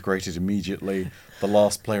disintegrated immediately. The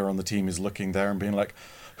last player on the team is looking there and being like,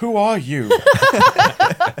 "Who are you?"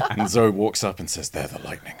 And Zoe walks up and says, "They're the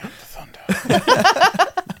lightning and the thunder."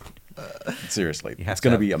 Seriously, it's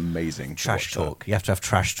going to be amazing. Trash talk. You have to have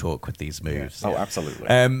trash talk with these moves. Yeah. Oh, absolutely.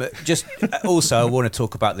 Just also, I want to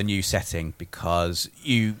talk about the new setting, because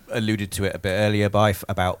you alluded to it a bit earlier, Bife,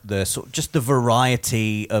 about the just the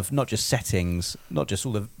variety of not just settings, not just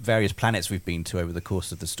all the various planets we've been to over the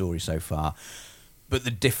course of the story so far, but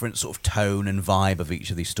the different sort of tone and vibe of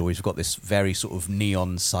each of these stories. We've got this very sort of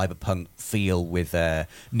neon cyberpunk feel with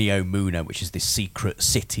Neo Muna, which is this secret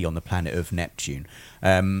city on the planet of Neptune.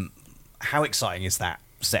 How exciting is that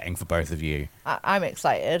setting for both of you? I'm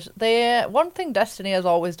excited. The one thing Destiny has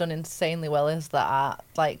always done insanely well is the art.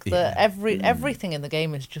 Like everything in the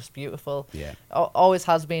game is just beautiful. Yeah, always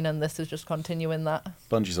has been, and this is just continuing that.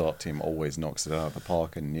 Bungie's art team always knocks it out of the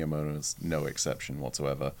park, and Neomona's no exception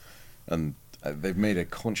whatsoever. And they've made a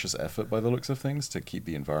conscious effort, by the looks of things, to keep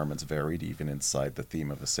the environments varied, even inside the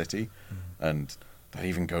theme of a city. And that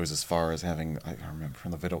even goes as far as having, I remember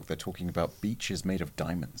from the Vidoc, they're talking about beaches made of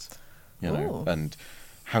diamonds. You know, and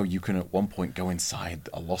how you can at one point go inside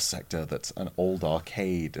a lost sector that's an old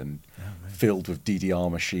arcade and filled with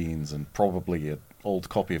DDR machines and probably an old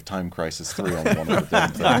copy of Time Crisis 3 on one of the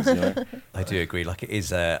damn things. You know? I do agree. Like, it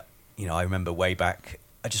is, I remember way back,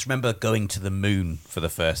 I just remember going to the moon for the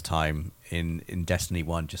first time in Destiny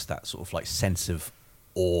 1, just that sort of like sense of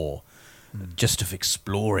awe, just of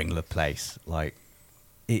exploring the place. Like,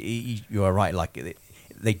 you are right, like...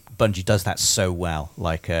 Bungie does that so well,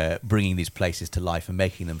 like bringing these places to life and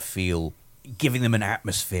making them feel, giving them an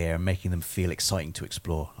atmosphere and making them feel exciting to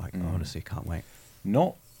explore. Like, honestly, can't wait.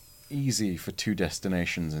 Not easy for two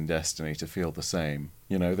destinations in Destiny to feel the same.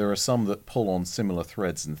 You know, there are some that pull on similar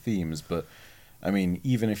threads and themes, but I mean,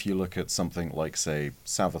 even if you look at something like, say,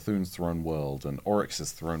 Savathun's Throne World and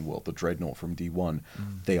Oryx's Throne World, the Dreadnought from D1,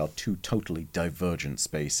 they are two totally divergent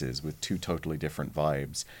spaces with two totally different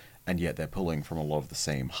vibes. And yet they're pulling from a lot of the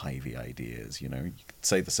same Hy-Vee ideas, you know. You could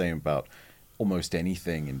say the same about almost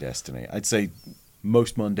anything in Destiny. I'd say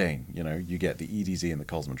most mundane, you know. You get the EDZ and the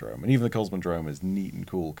Cosmodrome. And even the Cosmodrome is neat and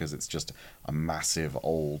cool because it's just a massive,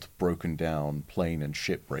 old, broken down plane and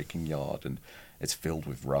ship breaking yard. And it's filled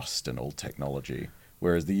with rust and old technology.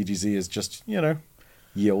 whereas the EDZ is just,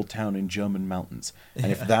 ye old town in German mountains.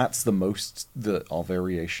 And if that's the most that our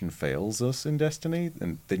variation fails us in Destiny,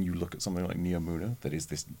 and then you look at something like Neomuna, that is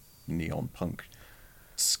this neon punk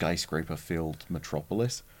skyscraper-filled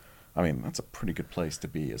metropolis. I mean, that's a pretty good place to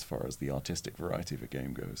be as far as the artistic variety of a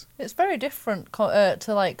game goes. It's very different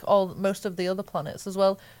to like most of the other planets as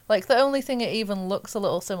well. Like the only thing it even looks a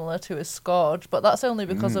little similar to is Scourge, but that's only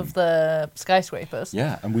because of the skyscrapers.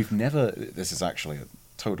 Yeah, and we've never. This is actually a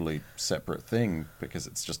totally separate thing because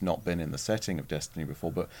it's just not been in the setting of Destiny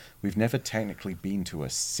before, but we've never technically been to a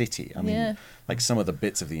city. I mean, like some of the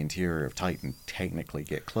bits of the interior of Titan technically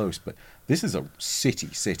get close, but this is a city.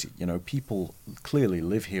 People clearly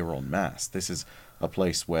live here en masse. This is a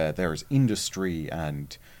place where there is industry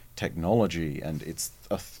and technology, and it's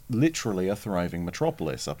literally a thriving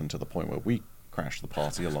metropolis up until the point where we crash the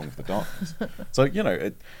party along with the darkness. So,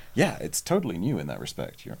 it's totally new in that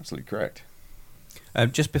respect. You're absolutely correct.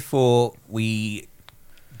 Just before we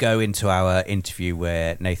go into our interview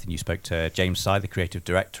where, Nathan, you spoke to James Tsai, the creative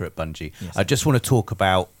director at Bungie, yes. I just want to talk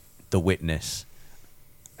about The Witness,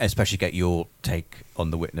 especially get your take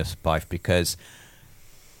on The Witness, Bife, because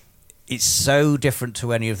it's so different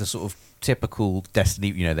to any of the sort of typical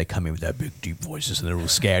Destiny, they come in with their big, deep voices and they're all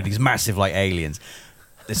scared, these massive, like, aliens.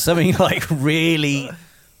 There's something, like, really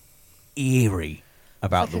eerie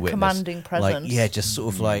about like The Witness. Commanding presence. Like, just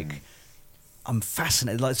sort of like... I'm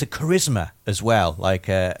fascinated. Like, it's a charisma as well.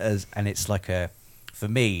 And it's like for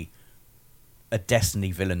me, a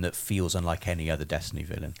Destiny villain that feels unlike any other Destiny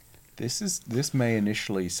villain. This may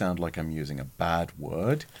initially sound like I'm using a bad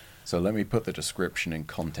word, so let me put the description in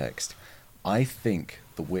context. I think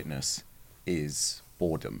The Witness is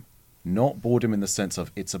boredom. Not boredom in the sense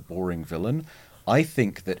of it's a boring villain. I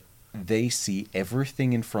think that they see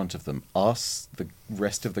everything in front of them, us, the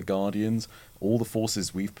rest of the Guardians, all the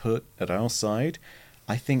forces we've put at our side.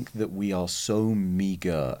 I think that we are so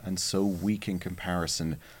meager and so weak in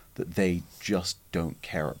comparison that they just don't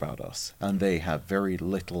care about us. And they have very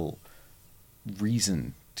little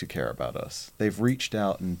reason to care about us. They've reached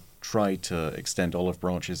out and tried to extend olive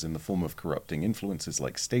branches in the form of corrupting influences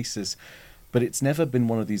like stasis, but it's never been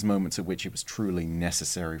one of these moments at which it was truly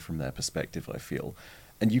necessary from their perspective, I feel.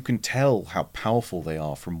 And you can tell how powerful they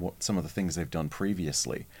are from some of the things they've done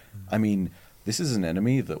previously. I mean, this is an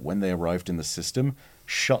enemy that, when they arrived in the system,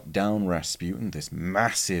 shut down Rasputin, this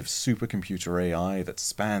massive supercomputer AI that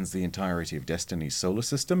spans the entirety of Destiny's solar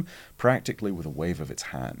system, practically with a wave of its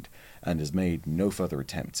hand, and has made no further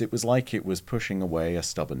attempts. It was like it was pushing away a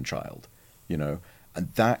stubborn child, And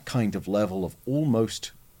that kind of level of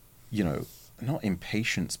almost, not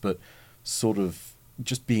impatience, but sort of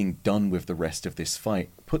just being done with the rest of this fight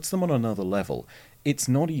puts them on another level. It's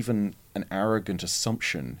not even an arrogant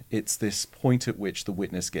assumption. It's this point at which the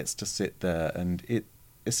Witness gets to sit there, and it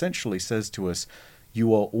essentially says to us,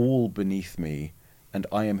 you are all beneath me, and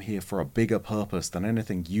I am here for a bigger purpose than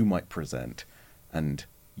anything you might present. And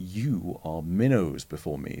you are minnows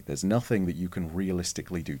before me. There's nothing that you can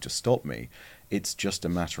realistically do to stop me. It's just a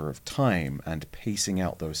matter of time and pacing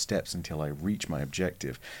out those steps until I reach my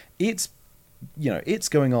objective. It's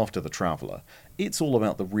going after the Traveler. It's all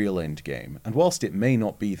about the real end game. And whilst it may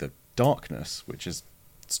not be the darkness, which is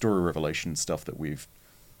story revelation stuff that we've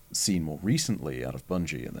seen more recently out of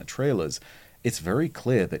Bungie and their trailers, it's very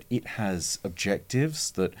clear that it has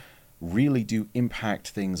objectives that really do impact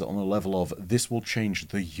things on the level of, this will change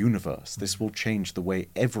the universe. This will change the way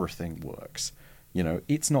everything works.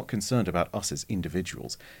 It's not concerned about us as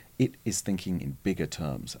individuals. It is thinking in bigger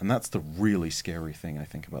terms. And that's the really scary thing, I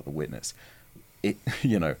think, about The Witness.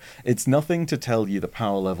 It's nothing to tell you the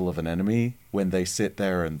power level of an enemy when they sit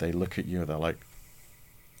there and they look at you and they're like,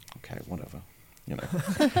 okay, whatever.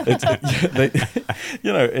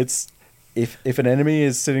 It's if an enemy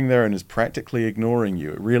is sitting there and is practically ignoring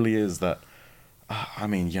you, it really is that.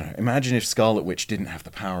 Imagine if Scarlet Witch didn't have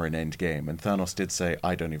the power in Endgame and Thanos did say,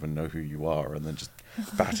 I don't even know who you are, and then just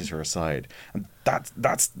batted her aside. And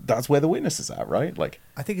that's where The Witness is at, right? Like,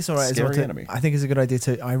 I think it's all right as well. I think it's a good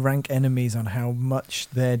idea I rank enemies on how much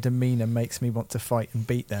their demeanor makes me want to fight and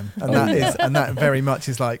beat them. And that very much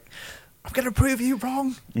is like, I'm going to prove you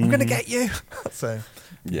wrong. I'm going to get you. So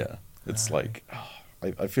yeah, it's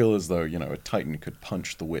I feel as though, a Titan could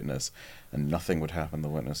punch The Witness and nothing would happen. The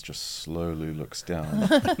Witness just slowly looks down.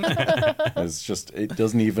 It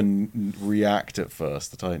doesn't even react at first.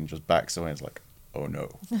 The Titan just backs away and is like, oh no.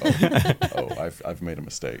 I've made a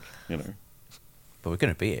mistake, but we're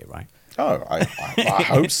going to be it, right? Oh, I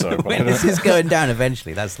hope so. But When this is going down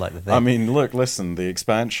eventually, that's like the thing. I mean, look, listen, the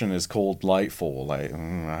expansion is called Lightfall. Like,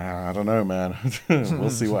 I don't know, man. We'll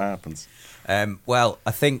see what happens. Well,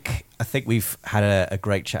 I think we've had a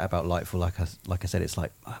great chat about Lightfall. Like I said, it's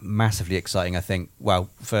like massively exciting. I think, well,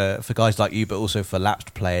 for guys like you, but also for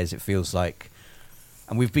lapsed players, it feels like,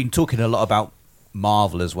 and we've been talking a lot about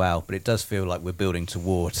Marvel as well, but it does feel like we're building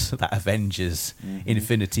towards that Avengers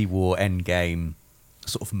Infinity War Endgame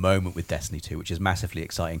sort of moment with Destiny 2, which is massively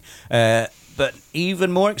exciting. But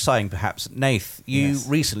even more exciting, perhaps, Nath, you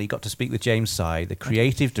recently got to speak with James Tsai, the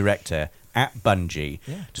creative director at Bungie,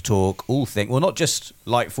 to talk all things, well, not just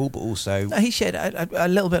Lightfall, but also... No, he shared, a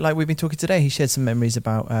little bit like we've been talking today, he shared some memories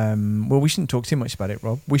about, well, we shouldn't talk too much about it,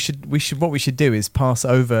 Rob. What we should do is pass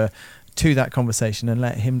over to that conversation and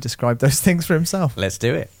let him describe those things for himself. Let's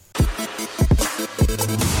do it.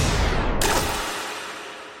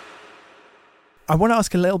 I want to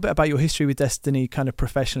ask a little bit about your history with Destiny, kind of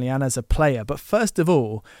professionally and as a player. But first of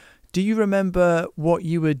all, do you remember what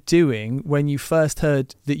you were doing when you first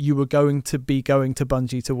heard that you were going to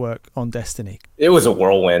Bungie to work on Destiny? It was a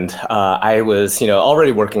whirlwind. I was,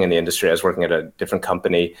 already working in the industry. I was working at a different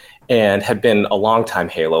company and had been a longtime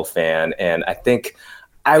Halo fan. And I think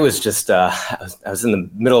I was just, I was in the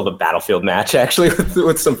middle of a Battlefield match, actually,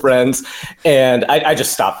 with some friends. And I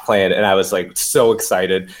just stopped playing, and I was, like, so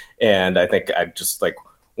excited. And I think I just, like,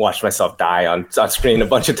 watched myself die on screen a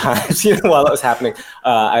bunch of times, while that was happening.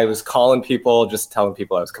 I was calling people, just telling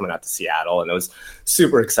people I was coming out to Seattle, and I was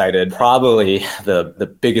super excited. Probably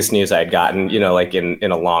the biggest news I had gotten, like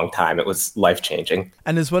in a long time. It was life-changing.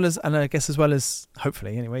 And I guess as well as,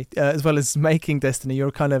 hopefully anyway, as well as making Destiny,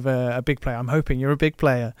 you're kind of a big player. I'm hoping you're a big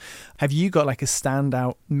player. Have you got like a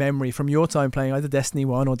standout memory from your time playing either Destiny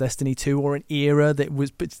 1 or Destiny 2, or an era that was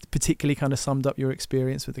particularly kind of summed up your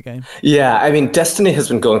experience with the game? Yeah, I mean, Destiny has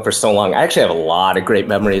been going for so long. I actually have a lot of great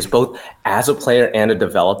memories, both as a player and a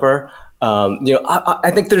developer.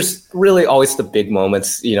 I think there's really always the big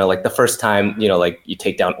moments, like the first time, like you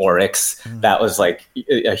take down Oryx. That was like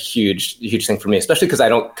a huge thing for me, especially because I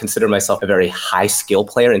don't consider myself a very high skill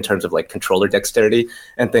player in terms of like controller dexterity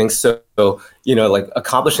and things. So, like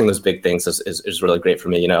accomplishing those big things is really great for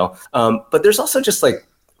me, but there's also just like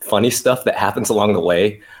funny stuff that happens along the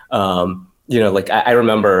way. Like I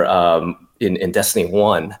remember in Destiny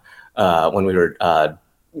 1, when we were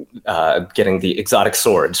getting the exotic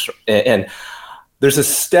swords, and there's a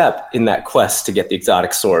step in that quest to get the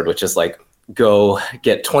exotic sword, which is like go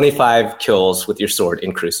get 25 kills with your sword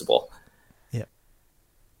in Crucible. Yeah,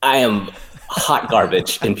 I am hot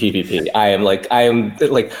garbage in PvP. I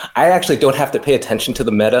actually don't have to pay attention to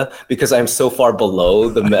the meta because I'm so far below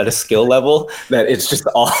the meta skill level that it's just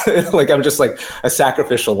all like I'm just like a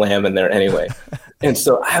sacrificial lamb in there anyway. And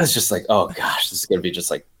so I was just like, oh gosh, this is gonna be just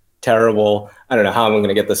like terrible. I don't know how I'm going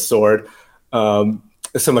to get this sword. So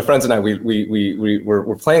my friends and I, we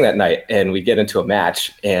were playing that night, and we get into a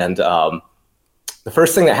match. And the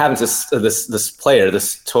first thing that happens is this player,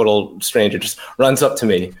 this total stranger, just runs up to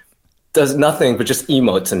me, does nothing but just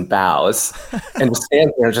emotes and bows, and just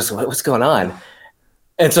stands there, just what's going on?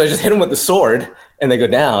 And so I just hit him with the sword, and they go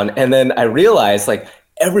down. And then I realized like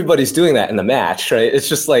everybody's doing that in the match, right? It's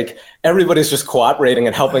just like everybody's just cooperating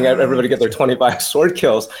and helping everybody get their 25 sword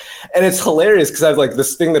kills. And it's hilarious because I have like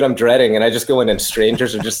this thing that I'm dreading, and I just go in and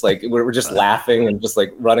strangers are just like, we're just laughing and just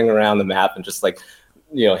like running around the map and just like,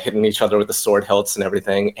 hitting each other with the sword hilts and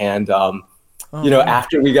everything. And,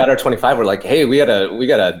 after we got our 25, we're like, hey, we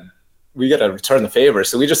gotta return the favor.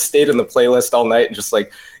 So we just stayed in the playlist all night and just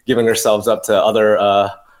like giving ourselves up to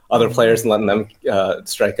other players and letting them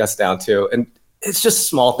strike us down too. And it's just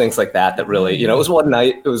small things like that really, it was one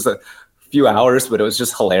night, it was a few hours, but it was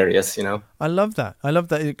just hilarious, I love that.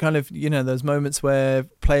 It kind of, those moments where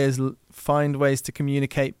players find ways to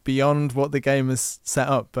communicate beyond what the game has set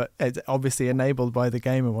up, but it's obviously enabled by the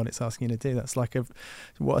game and what it's asking you to do. That's like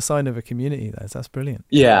what a sign of a community that is. That's brilliant.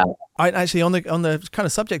 Yeah. I actually, on the kind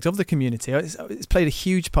of subject of the community, it's played a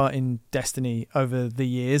huge part in Destiny over the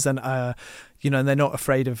years, and and they're not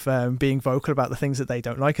afraid of being vocal about the things that they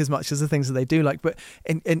don't like as much as the things that they do like. But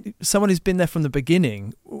and someone who's been there from the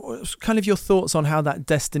beginning, what's kind of your thoughts on how that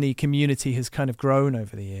Destiny community has kind of grown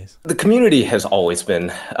over the years? The community has always been,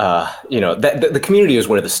 the community is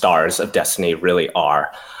where the stars of Destiny really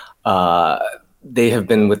are. They have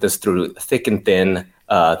been with us through thick and thin,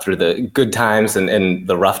 through the good times and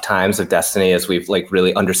the rough times of Destiny, as we've like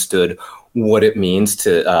really understood what it means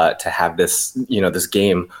to have this, this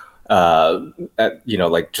game,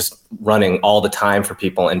 like just running all the time for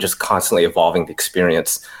people and just constantly evolving the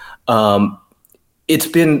experience. It's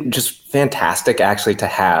been just fantastic actually to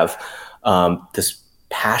have this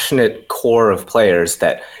passionate core of players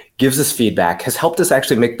that gives us feedback, has helped us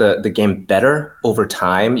actually make the game better over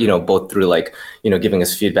time, both through like, giving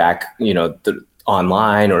us feedback,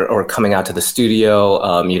 online or coming out to the studio,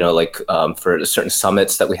 for certain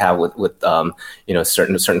summits that we have with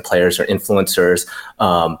certain players or influencers,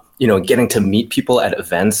 getting to meet people at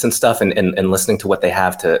events and stuff and listening to what they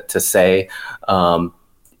have to say.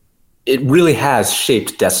 It really has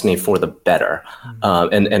shaped Destiny for the better.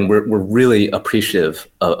 And we're really appreciative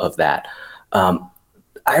of that.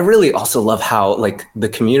 I really also love how like the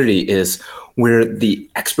community is where the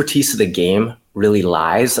expertise of the game really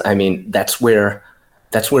lies. I mean, that's where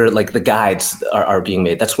like the guides are being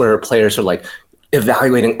made. That's where players are like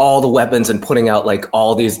evaluating all the weapons and putting out like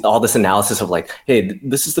all this analysis of like, hey,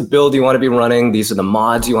 this is the build you want to be running. These are the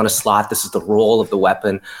mods you want to slot. This is the role of the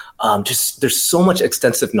weapon. There's so much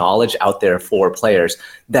extensive knowledge out there for players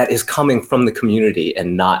that is coming from the community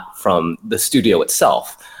and not from the studio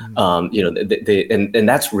itself. And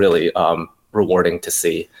that's really rewarding to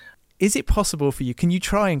see. Is it possible for you? Can you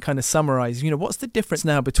try and kind of summarize, what's the difference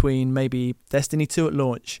now between maybe Destiny 2 at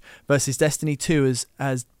launch versus Destiny 2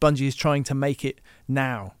 as Bungie is trying to make it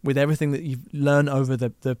now with everything that you've learned over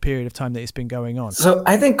the period of time that it's been going on? So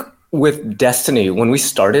I think with Destiny, when we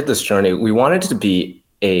started this journey, we wanted it to be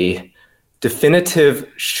a definitive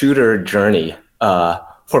shooter journey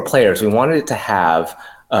for players. We wanted it to have,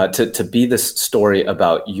 to be this story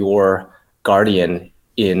about your Guardian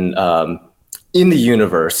in the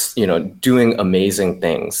universe, doing amazing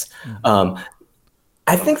things.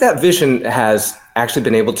 I think that vision has actually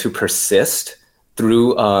been able to persist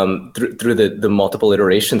through the multiple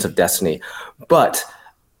iterations of Destiny. But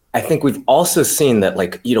I think we've also seen that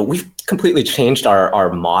we've completely changed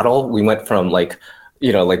our model. We went from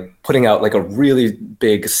putting out like a really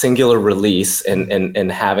big singular release and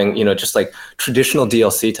having, just like traditional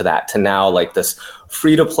DLC to that, to now like this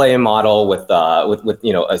free to play model with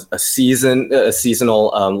a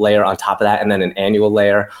seasonal layer on top of that, and then an annual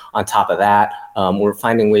layer on top of that. We're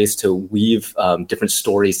finding ways to weave different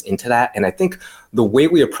stories into that. And I think the way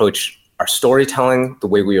we approach our storytelling, the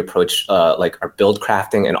way we approach our build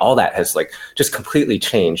crafting and all that has like just completely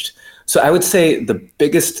changed. So I would say the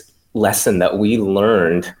biggest lesson that we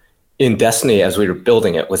learned in Destiny as we were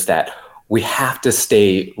building it was that we have to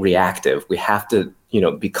stay reactive. We have to,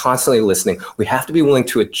 be constantly listening. We have to be willing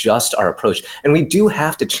to adjust our approach. And we do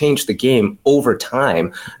have to change the game over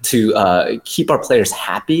time to keep our players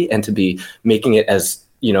happy and to be making it as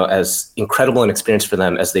incredible an experience for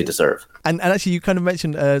them as they deserve. And actually, you kind of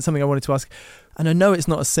mentioned something I wanted to ask. And I know it's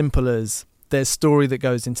not as simple as there's story that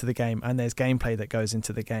goes into the game and there's gameplay that goes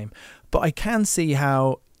into the game. But I can see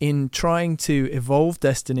how in trying to evolve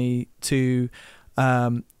Destiny to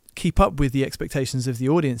keep up with the expectations of the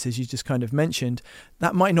audience, as you just kind of mentioned,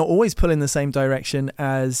 that might not always pull in the same direction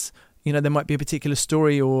as, there might be a particular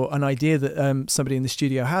story or an idea that somebody in the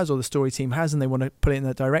studio has or the story team has, and they want to put it in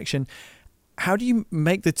that direction. How do you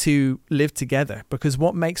make the two live together? Because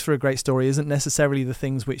what makes for a great story isn't necessarily the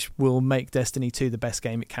things which will make Destiny 2 the best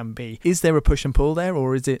game it can be. Is there a push and pull there,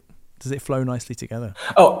 or does it flow nicely together?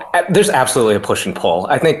 Oh, there's absolutely a push and pull.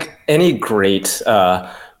 I think any great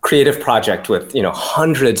creative project with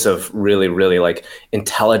hundreds of really, really like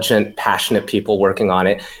intelligent, passionate people working on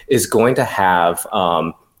it is going to have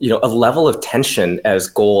a level of tension as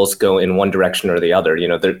goals go in one direction or the other.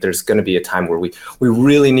 There's going to be a time where we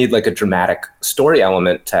really need like a dramatic story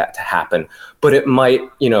element to happen, but it might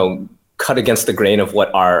cut against the grain of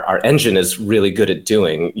what our engine is really good at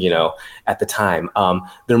doing, at the time.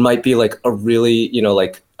 There might be like a really,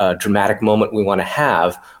 a dramatic moment we want to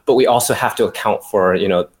have, but we also have to account for,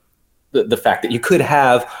 the fact that you could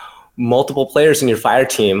have multiple players in your fire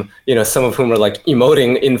team, some of whom are like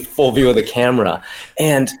emoting in full view of the camera.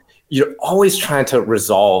 And you're always trying to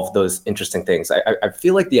resolve those interesting things. I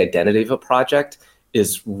feel like the identity of a project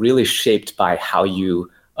is really shaped by how you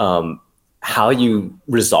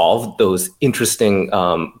resolve those interesting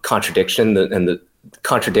contradictions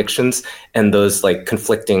and those like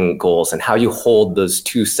conflicting goals, and how you hold those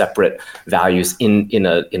two separate values in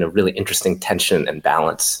a really interesting tension and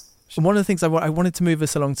balance. One of the things I wanted to move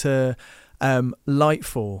us along to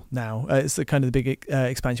Lightfall now. It's the kind of the big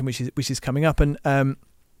expansion which is coming up, and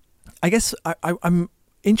I guess I'm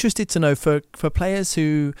interested to know for players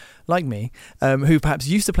who, like me, who perhaps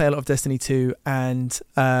used to play a lot of Destiny 2 and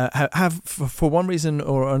have for one reason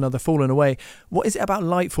or another fallen away, what is it about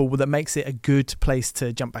Lightfall that makes it a good place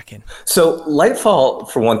to jump back in? So Lightfall,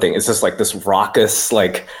 for one thing, is just like this raucous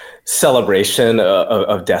like celebration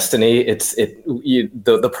of Destiny.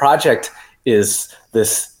 The project is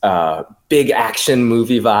this big action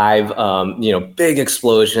movie vibe, big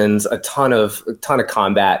explosions, a ton of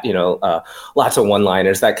combat, lots of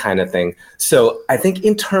one-liners, that kind of thing. So I think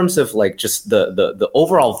in terms of like just the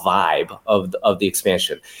overall vibe of the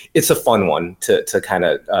expansion, it's a fun one to kind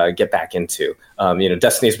of get back into.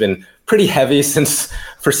 Destiny's been pretty heavy since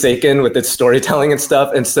Forsaken with its storytelling and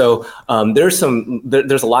stuff, and so there's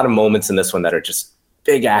a lot of moments in this one that are just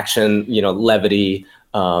big action, levity,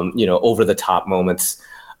 over the top moments.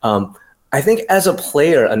 I think as a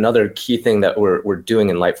player, another key thing that we're doing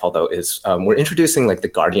in Lightfall though is we're introducing like the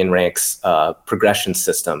Guardian ranks progression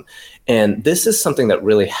system, and this is something that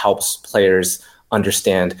really helps players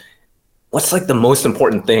understand what's like the most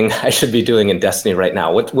important thing I should be doing in Destiny right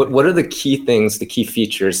now. What are the key things, the key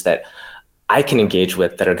features that I can engage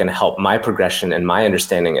with that are going to help my progression and my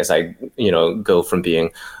understanding as I, go from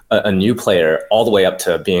being a new player all the way up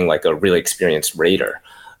to being like a really experienced raider.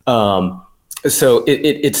 So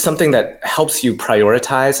it's something that helps you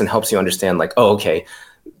prioritize and helps you understand like, oh, okay,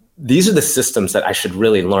 these are the systems that I should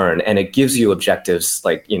really learn. And it gives you objectives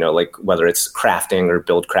like, like whether it's crafting or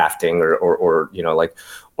build crafting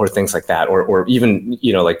or things like that, or even,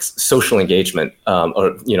 like social engagement,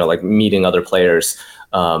 or, like meeting other players.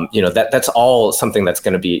 That's all something that's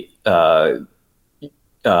going to be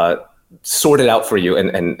sorted out for you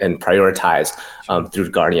and prioritized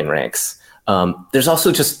through Guardian ranks. There's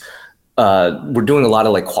also just we're doing a lot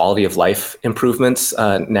of like quality of life improvements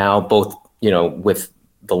now, both with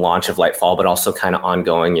the launch of Lightfall, but also kind of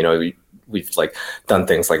ongoing. We've like done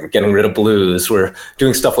things like getting rid of blues. We're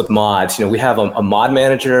doing stuff with mods. We have a mod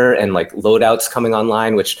manager and like loadouts coming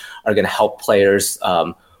online, which are going to help players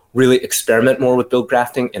really experiment more with build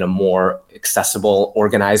crafting in a more accessible,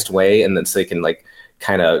 organized way, and then so they can like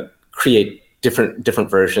kind of create different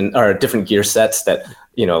version or different gear sets that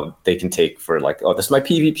they can take for like, oh, this is my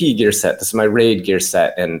PvP gear set, this is my raid gear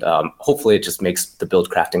set, and hopefully it just makes the build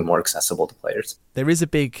crafting more accessible to players. There is a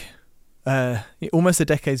big almost a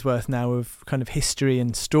decade's worth now of kind of history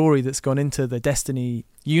and story that's gone into the Destiny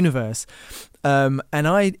universe, and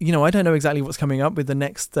I don't know exactly what's coming up with the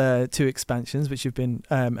next 2 expansions which have been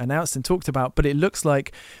announced and talked about, but it looks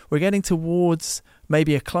like we're getting towards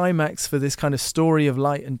maybe a climax for this kind of story of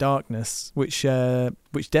light and darkness, which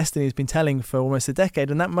Destiny has been telling for almost a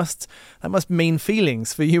decade, and that must mean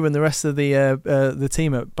feelings for you and the rest of the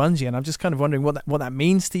team at Bungie. And I'm just kind of wondering what that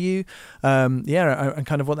means to you, and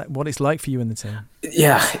kind of what it's like for you and the team.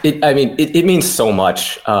 Yeah, it means so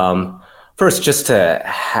much. First, just to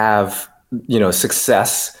have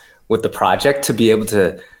success with the project, to be able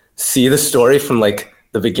to see the story from like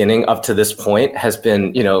the beginning up to this point has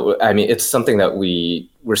been, it's something that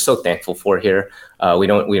we're so thankful for here. We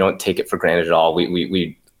don't take it for granted at all.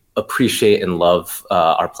 We appreciate and love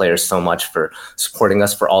our players so much for supporting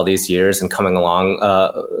us for all these years and coming along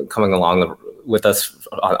with us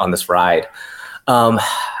on this ride. But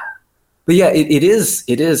yeah, it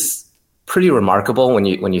is pretty remarkable when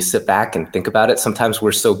you sit back and think about it. Sometimes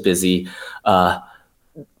we're so busy,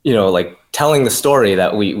 like telling the story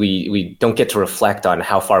that we don't get to reflect on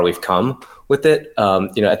how far we've come with it.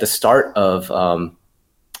 At the start of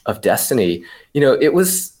Destiny,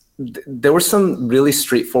 there were some really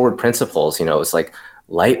straightforward principles. It was like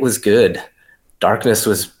light was good, darkness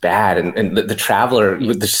was bad, and the Traveler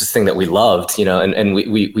was this thing that we loved, and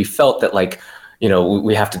we felt that like,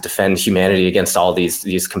 we have to defend humanity against all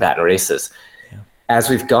these combatant races. Yeah. As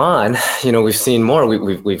we've gone, we've seen more.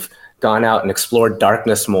 We've gone out and explored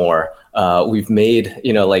darkness more. We've made,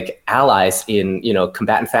 like allies in,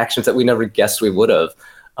 combatant factions that we never guessed we would have.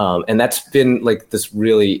 And that's been like this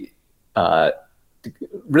really,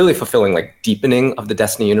 really fulfilling, like deepening of the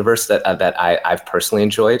Destiny universe that I've personally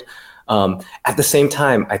enjoyed. At the same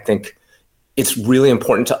time, I think it's really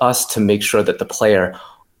important to us to make sure that the player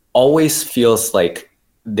always feels like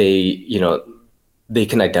they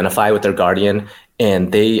can identify with their Guardian,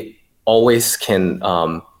 and they always can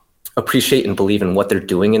appreciate and believe in what they're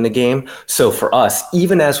doing in the game. So for us,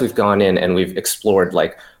 even as we've gone in and we've explored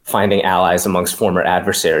like finding allies amongst former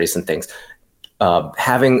adversaries and things,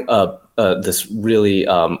 having this really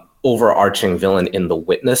overarching villain in the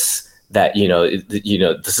Witness that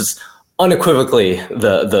this is unequivocally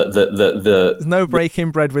there's no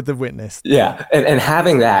breaking bread with the Witness. Yeah, and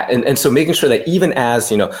having that, and so making sure that even as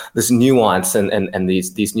this nuance and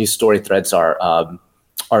these new story threads are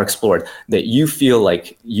explored, that you feel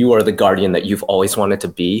like you are the Guardian that you've always wanted to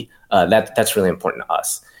be. That's really important to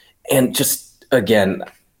us. And just again,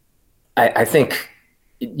 I think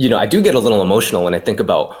I do get a little emotional when I think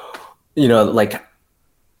about like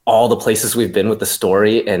all the places we've been with the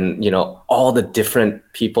story, and all the different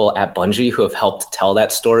people at Bungie who have helped tell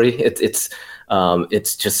that story. It's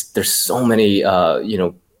It's just there's so many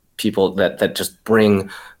people that just bring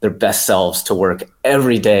their best selves to work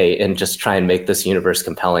every day and just try and make this universe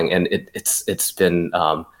compelling. And it's just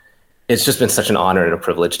been such an honor and a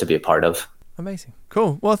privilege to be a part of. Amazing.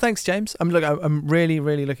 Cool. Well, thanks, James. I'm really,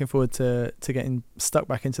 really looking forward to getting stuck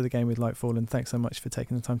back into the game with Lightfall, and thanks so much for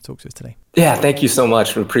taking the time to talk to us today. Yeah, thank you so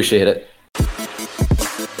much. We appreciate it.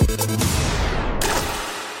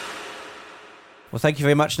 Well, thank you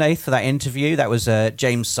very much, Nath, for that interview. That was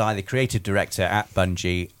James Tsai, the creative director at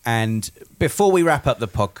Bungie. And before we wrap up the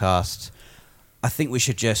podcast, I think we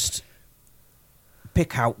should just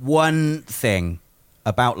pick out one thing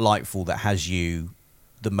about Lightfall that has you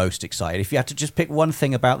the most excited. If you had to just pick one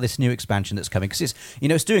thing about this new expansion that's coming, because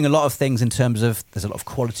it's doing a lot of things in terms of, there's a lot of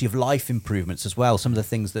quality of life improvements as well. Some of the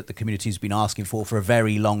things that the community's been asking for a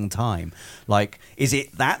very long time. Like, is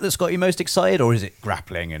it that's got you most excited, or is it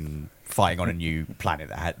grappling and fighting on a new planet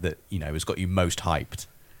that has got you most hyped?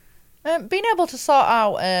 Being able to sort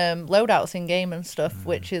out loadouts in game and stuff,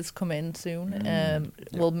 which is coming soon,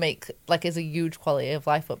 will make is a huge quality of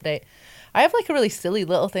life update. I have a really silly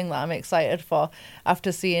little thing that I'm excited for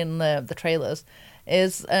after seeing the trailers.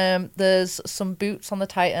 Is there's some boots on the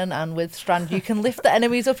Titan, and with Strand you can lift the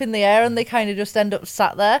enemies up in the air and they kind of just end up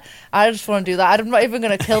sat there. I just want to do that. I'm not even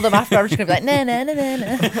going to kill them after. I'm just going to be like,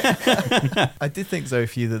 nah. I did think, Zoe,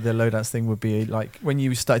 for you that the loadouts thing would be when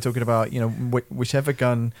you started talking about whichever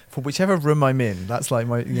gun for whichever room I'm in, that's my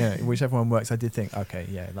whichever one works. I did think, okay,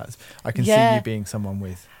 yeah, I can see you being someone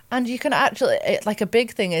with. And you can actually, a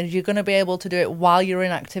big thing is you're going to be able to do it while you're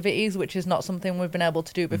in activities, which is not something we've been able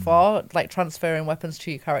to do before. Transferring weapons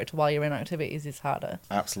to your character while you're in activities is harder.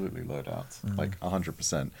 Absolutely loadouts,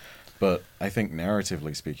 100%. But I think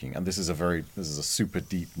narratively speaking, and this is a super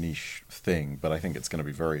deep niche thing, but I think it's going to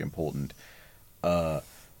be very important.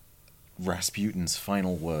 Rasputin's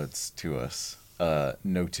final words to us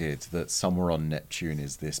noted that somewhere on Neptune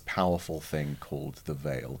is this powerful thing called the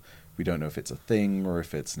Veil. We don't know if it's a thing or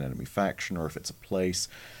if it's an enemy faction or if it's a place.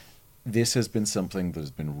 This has been something that has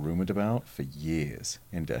been rumored about for years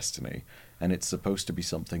in Destiny, and it's supposed to be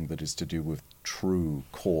something that is to do with true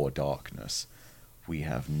core darkness. We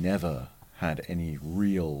have never had any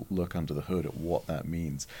real look under the hood at what that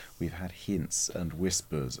means. We've had hints and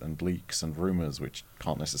whispers and leaks and rumors which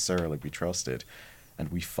can't necessarily be trusted, and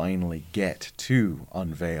we finally get to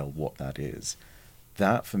unveil what that is.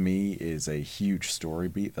 That, for me, is a huge story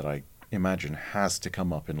beat that I imagine has to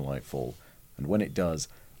come up in Lightfall. And when it does,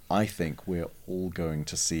 I think we're all going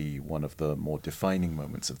to see one of the more defining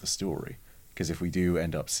moments of the story. Because if we do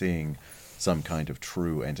end up seeing some kind of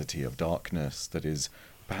true entity of darkness that is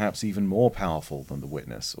perhaps even more powerful than the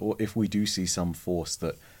Witness, or if we do see some force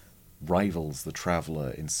that rivals the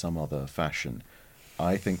Traveler in some other fashion,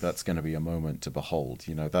 I think that's going to be a moment to behold.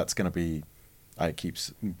 That's going to be... I keep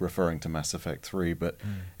referring to Mass Effect 3, but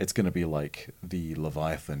it's going to be like the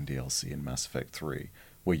Leviathan DLC in Mass Effect 3,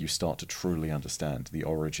 where you start to truly understand the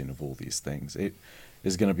origin of all these things. It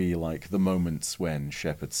is going to be like the moments when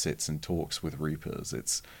Shepard sits and talks with Reapers.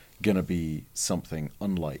 It's going to be something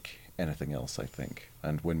unlike anything else, I think.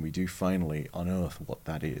 And when we do finally unearth what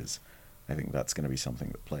that is, I think that's going to be something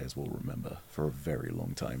that players will remember for a very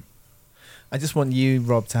long time. I just want you,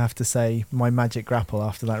 Rob, to have to say my magic grapple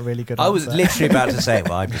after that really good answer. I was literally about to say,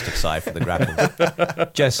 well, I'm just excited for the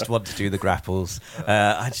grapples. Just want to do the grapples.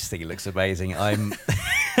 I just think it looks amazing.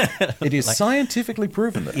 It is scientifically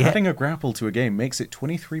proven that adding a grapple to a game makes it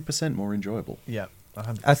 23% more enjoyable. Yeah.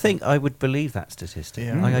 100%. I think I would believe that statistic.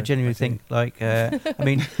 Yeah, I genuinely think, I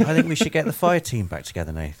think we should get the fire team back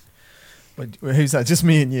together, Nath. Who's that? Just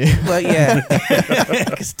me and you? Well, yeah,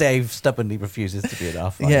 because Dave stubbornly refuses to be an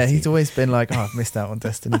R5. Yeah, he's always been like, I've missed out on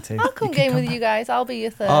Destiny 2. I'll come game with you guys. I'll be your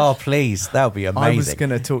third. Oh, please. That would be amazing. I was going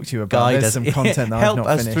to talk to you about there's some content that I've not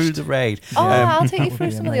finished. Help us through the raid. Oh, I'll take you through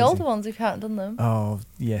be some of the older ones if you haven't done them. Oh,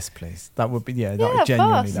 yes, please. That would be, of genuinely,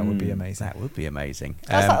 course. that would be amazing. That would be amazing.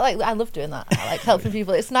 I love doing that. I like helping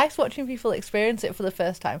people. It's nice watching people experience it for the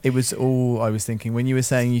first time. It was all I was thinking. When you were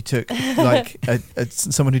saying you took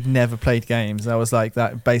someone who'd never played games, I was like,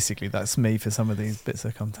 that basically that's me for some of these bits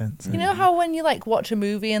of content. So. You know how when you watch a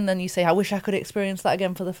movie and then you say, I wish I could experience that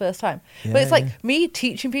again for the first time. Yeah, but it's me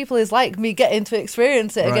teaching people is like me getting to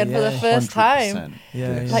experience it again for the first time.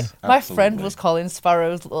 Yeah, my friend was calling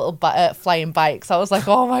sparrows little flying bikes. I was like,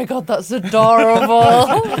 oh my god, that's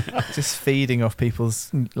adorable. Just feeding off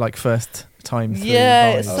people's first time through.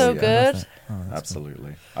 Yeah, vibes. it's so good.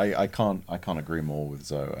 Absolutely. Cool. I can't agree more with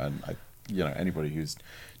Zoe, and anybody who's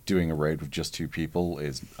doing a raid with just two people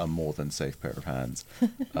is a more than safe pair of hands.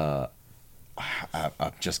 I'm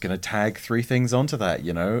just going to tag three things onto that.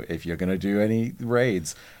 If you're going to do any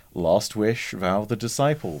raids, Last Wish, Vow of the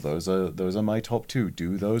Disciple. Those are my top 2.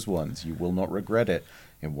 Do those ones. You will not regret it.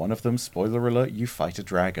 In one of them, spoiler alert, you fight a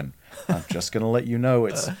dragon. I'm just going to let you know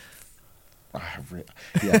it's... yeah.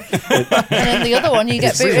 And in the other one, you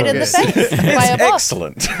get booted in the face by a boss.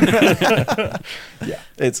 Excellent. Yeah,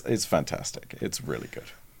 it's fantastic. It's really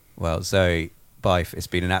good. Well, Zoe, Bife, it's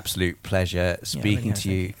been an absolute pleasure speaking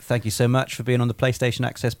to you. Thank you so much for being on the PlayStation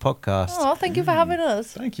Access podcast. Oh, thank you for having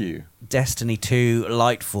us. Thank you. Destiny 2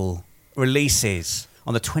 Lightfall releases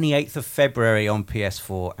on the 28th of February on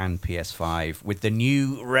PS4 and PS5, with the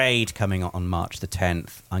new raid coming on March the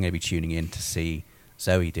 10th. I'm going to be tuning in to see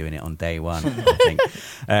Zoe doing it on day one, I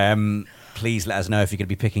think. Please let us know if you're going to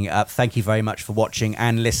be picking it up. Thank you very much for watching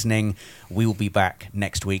and listening. We will be back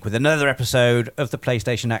next week with another episode of the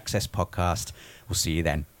PlayStation Access podcast. We'll see you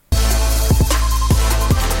then.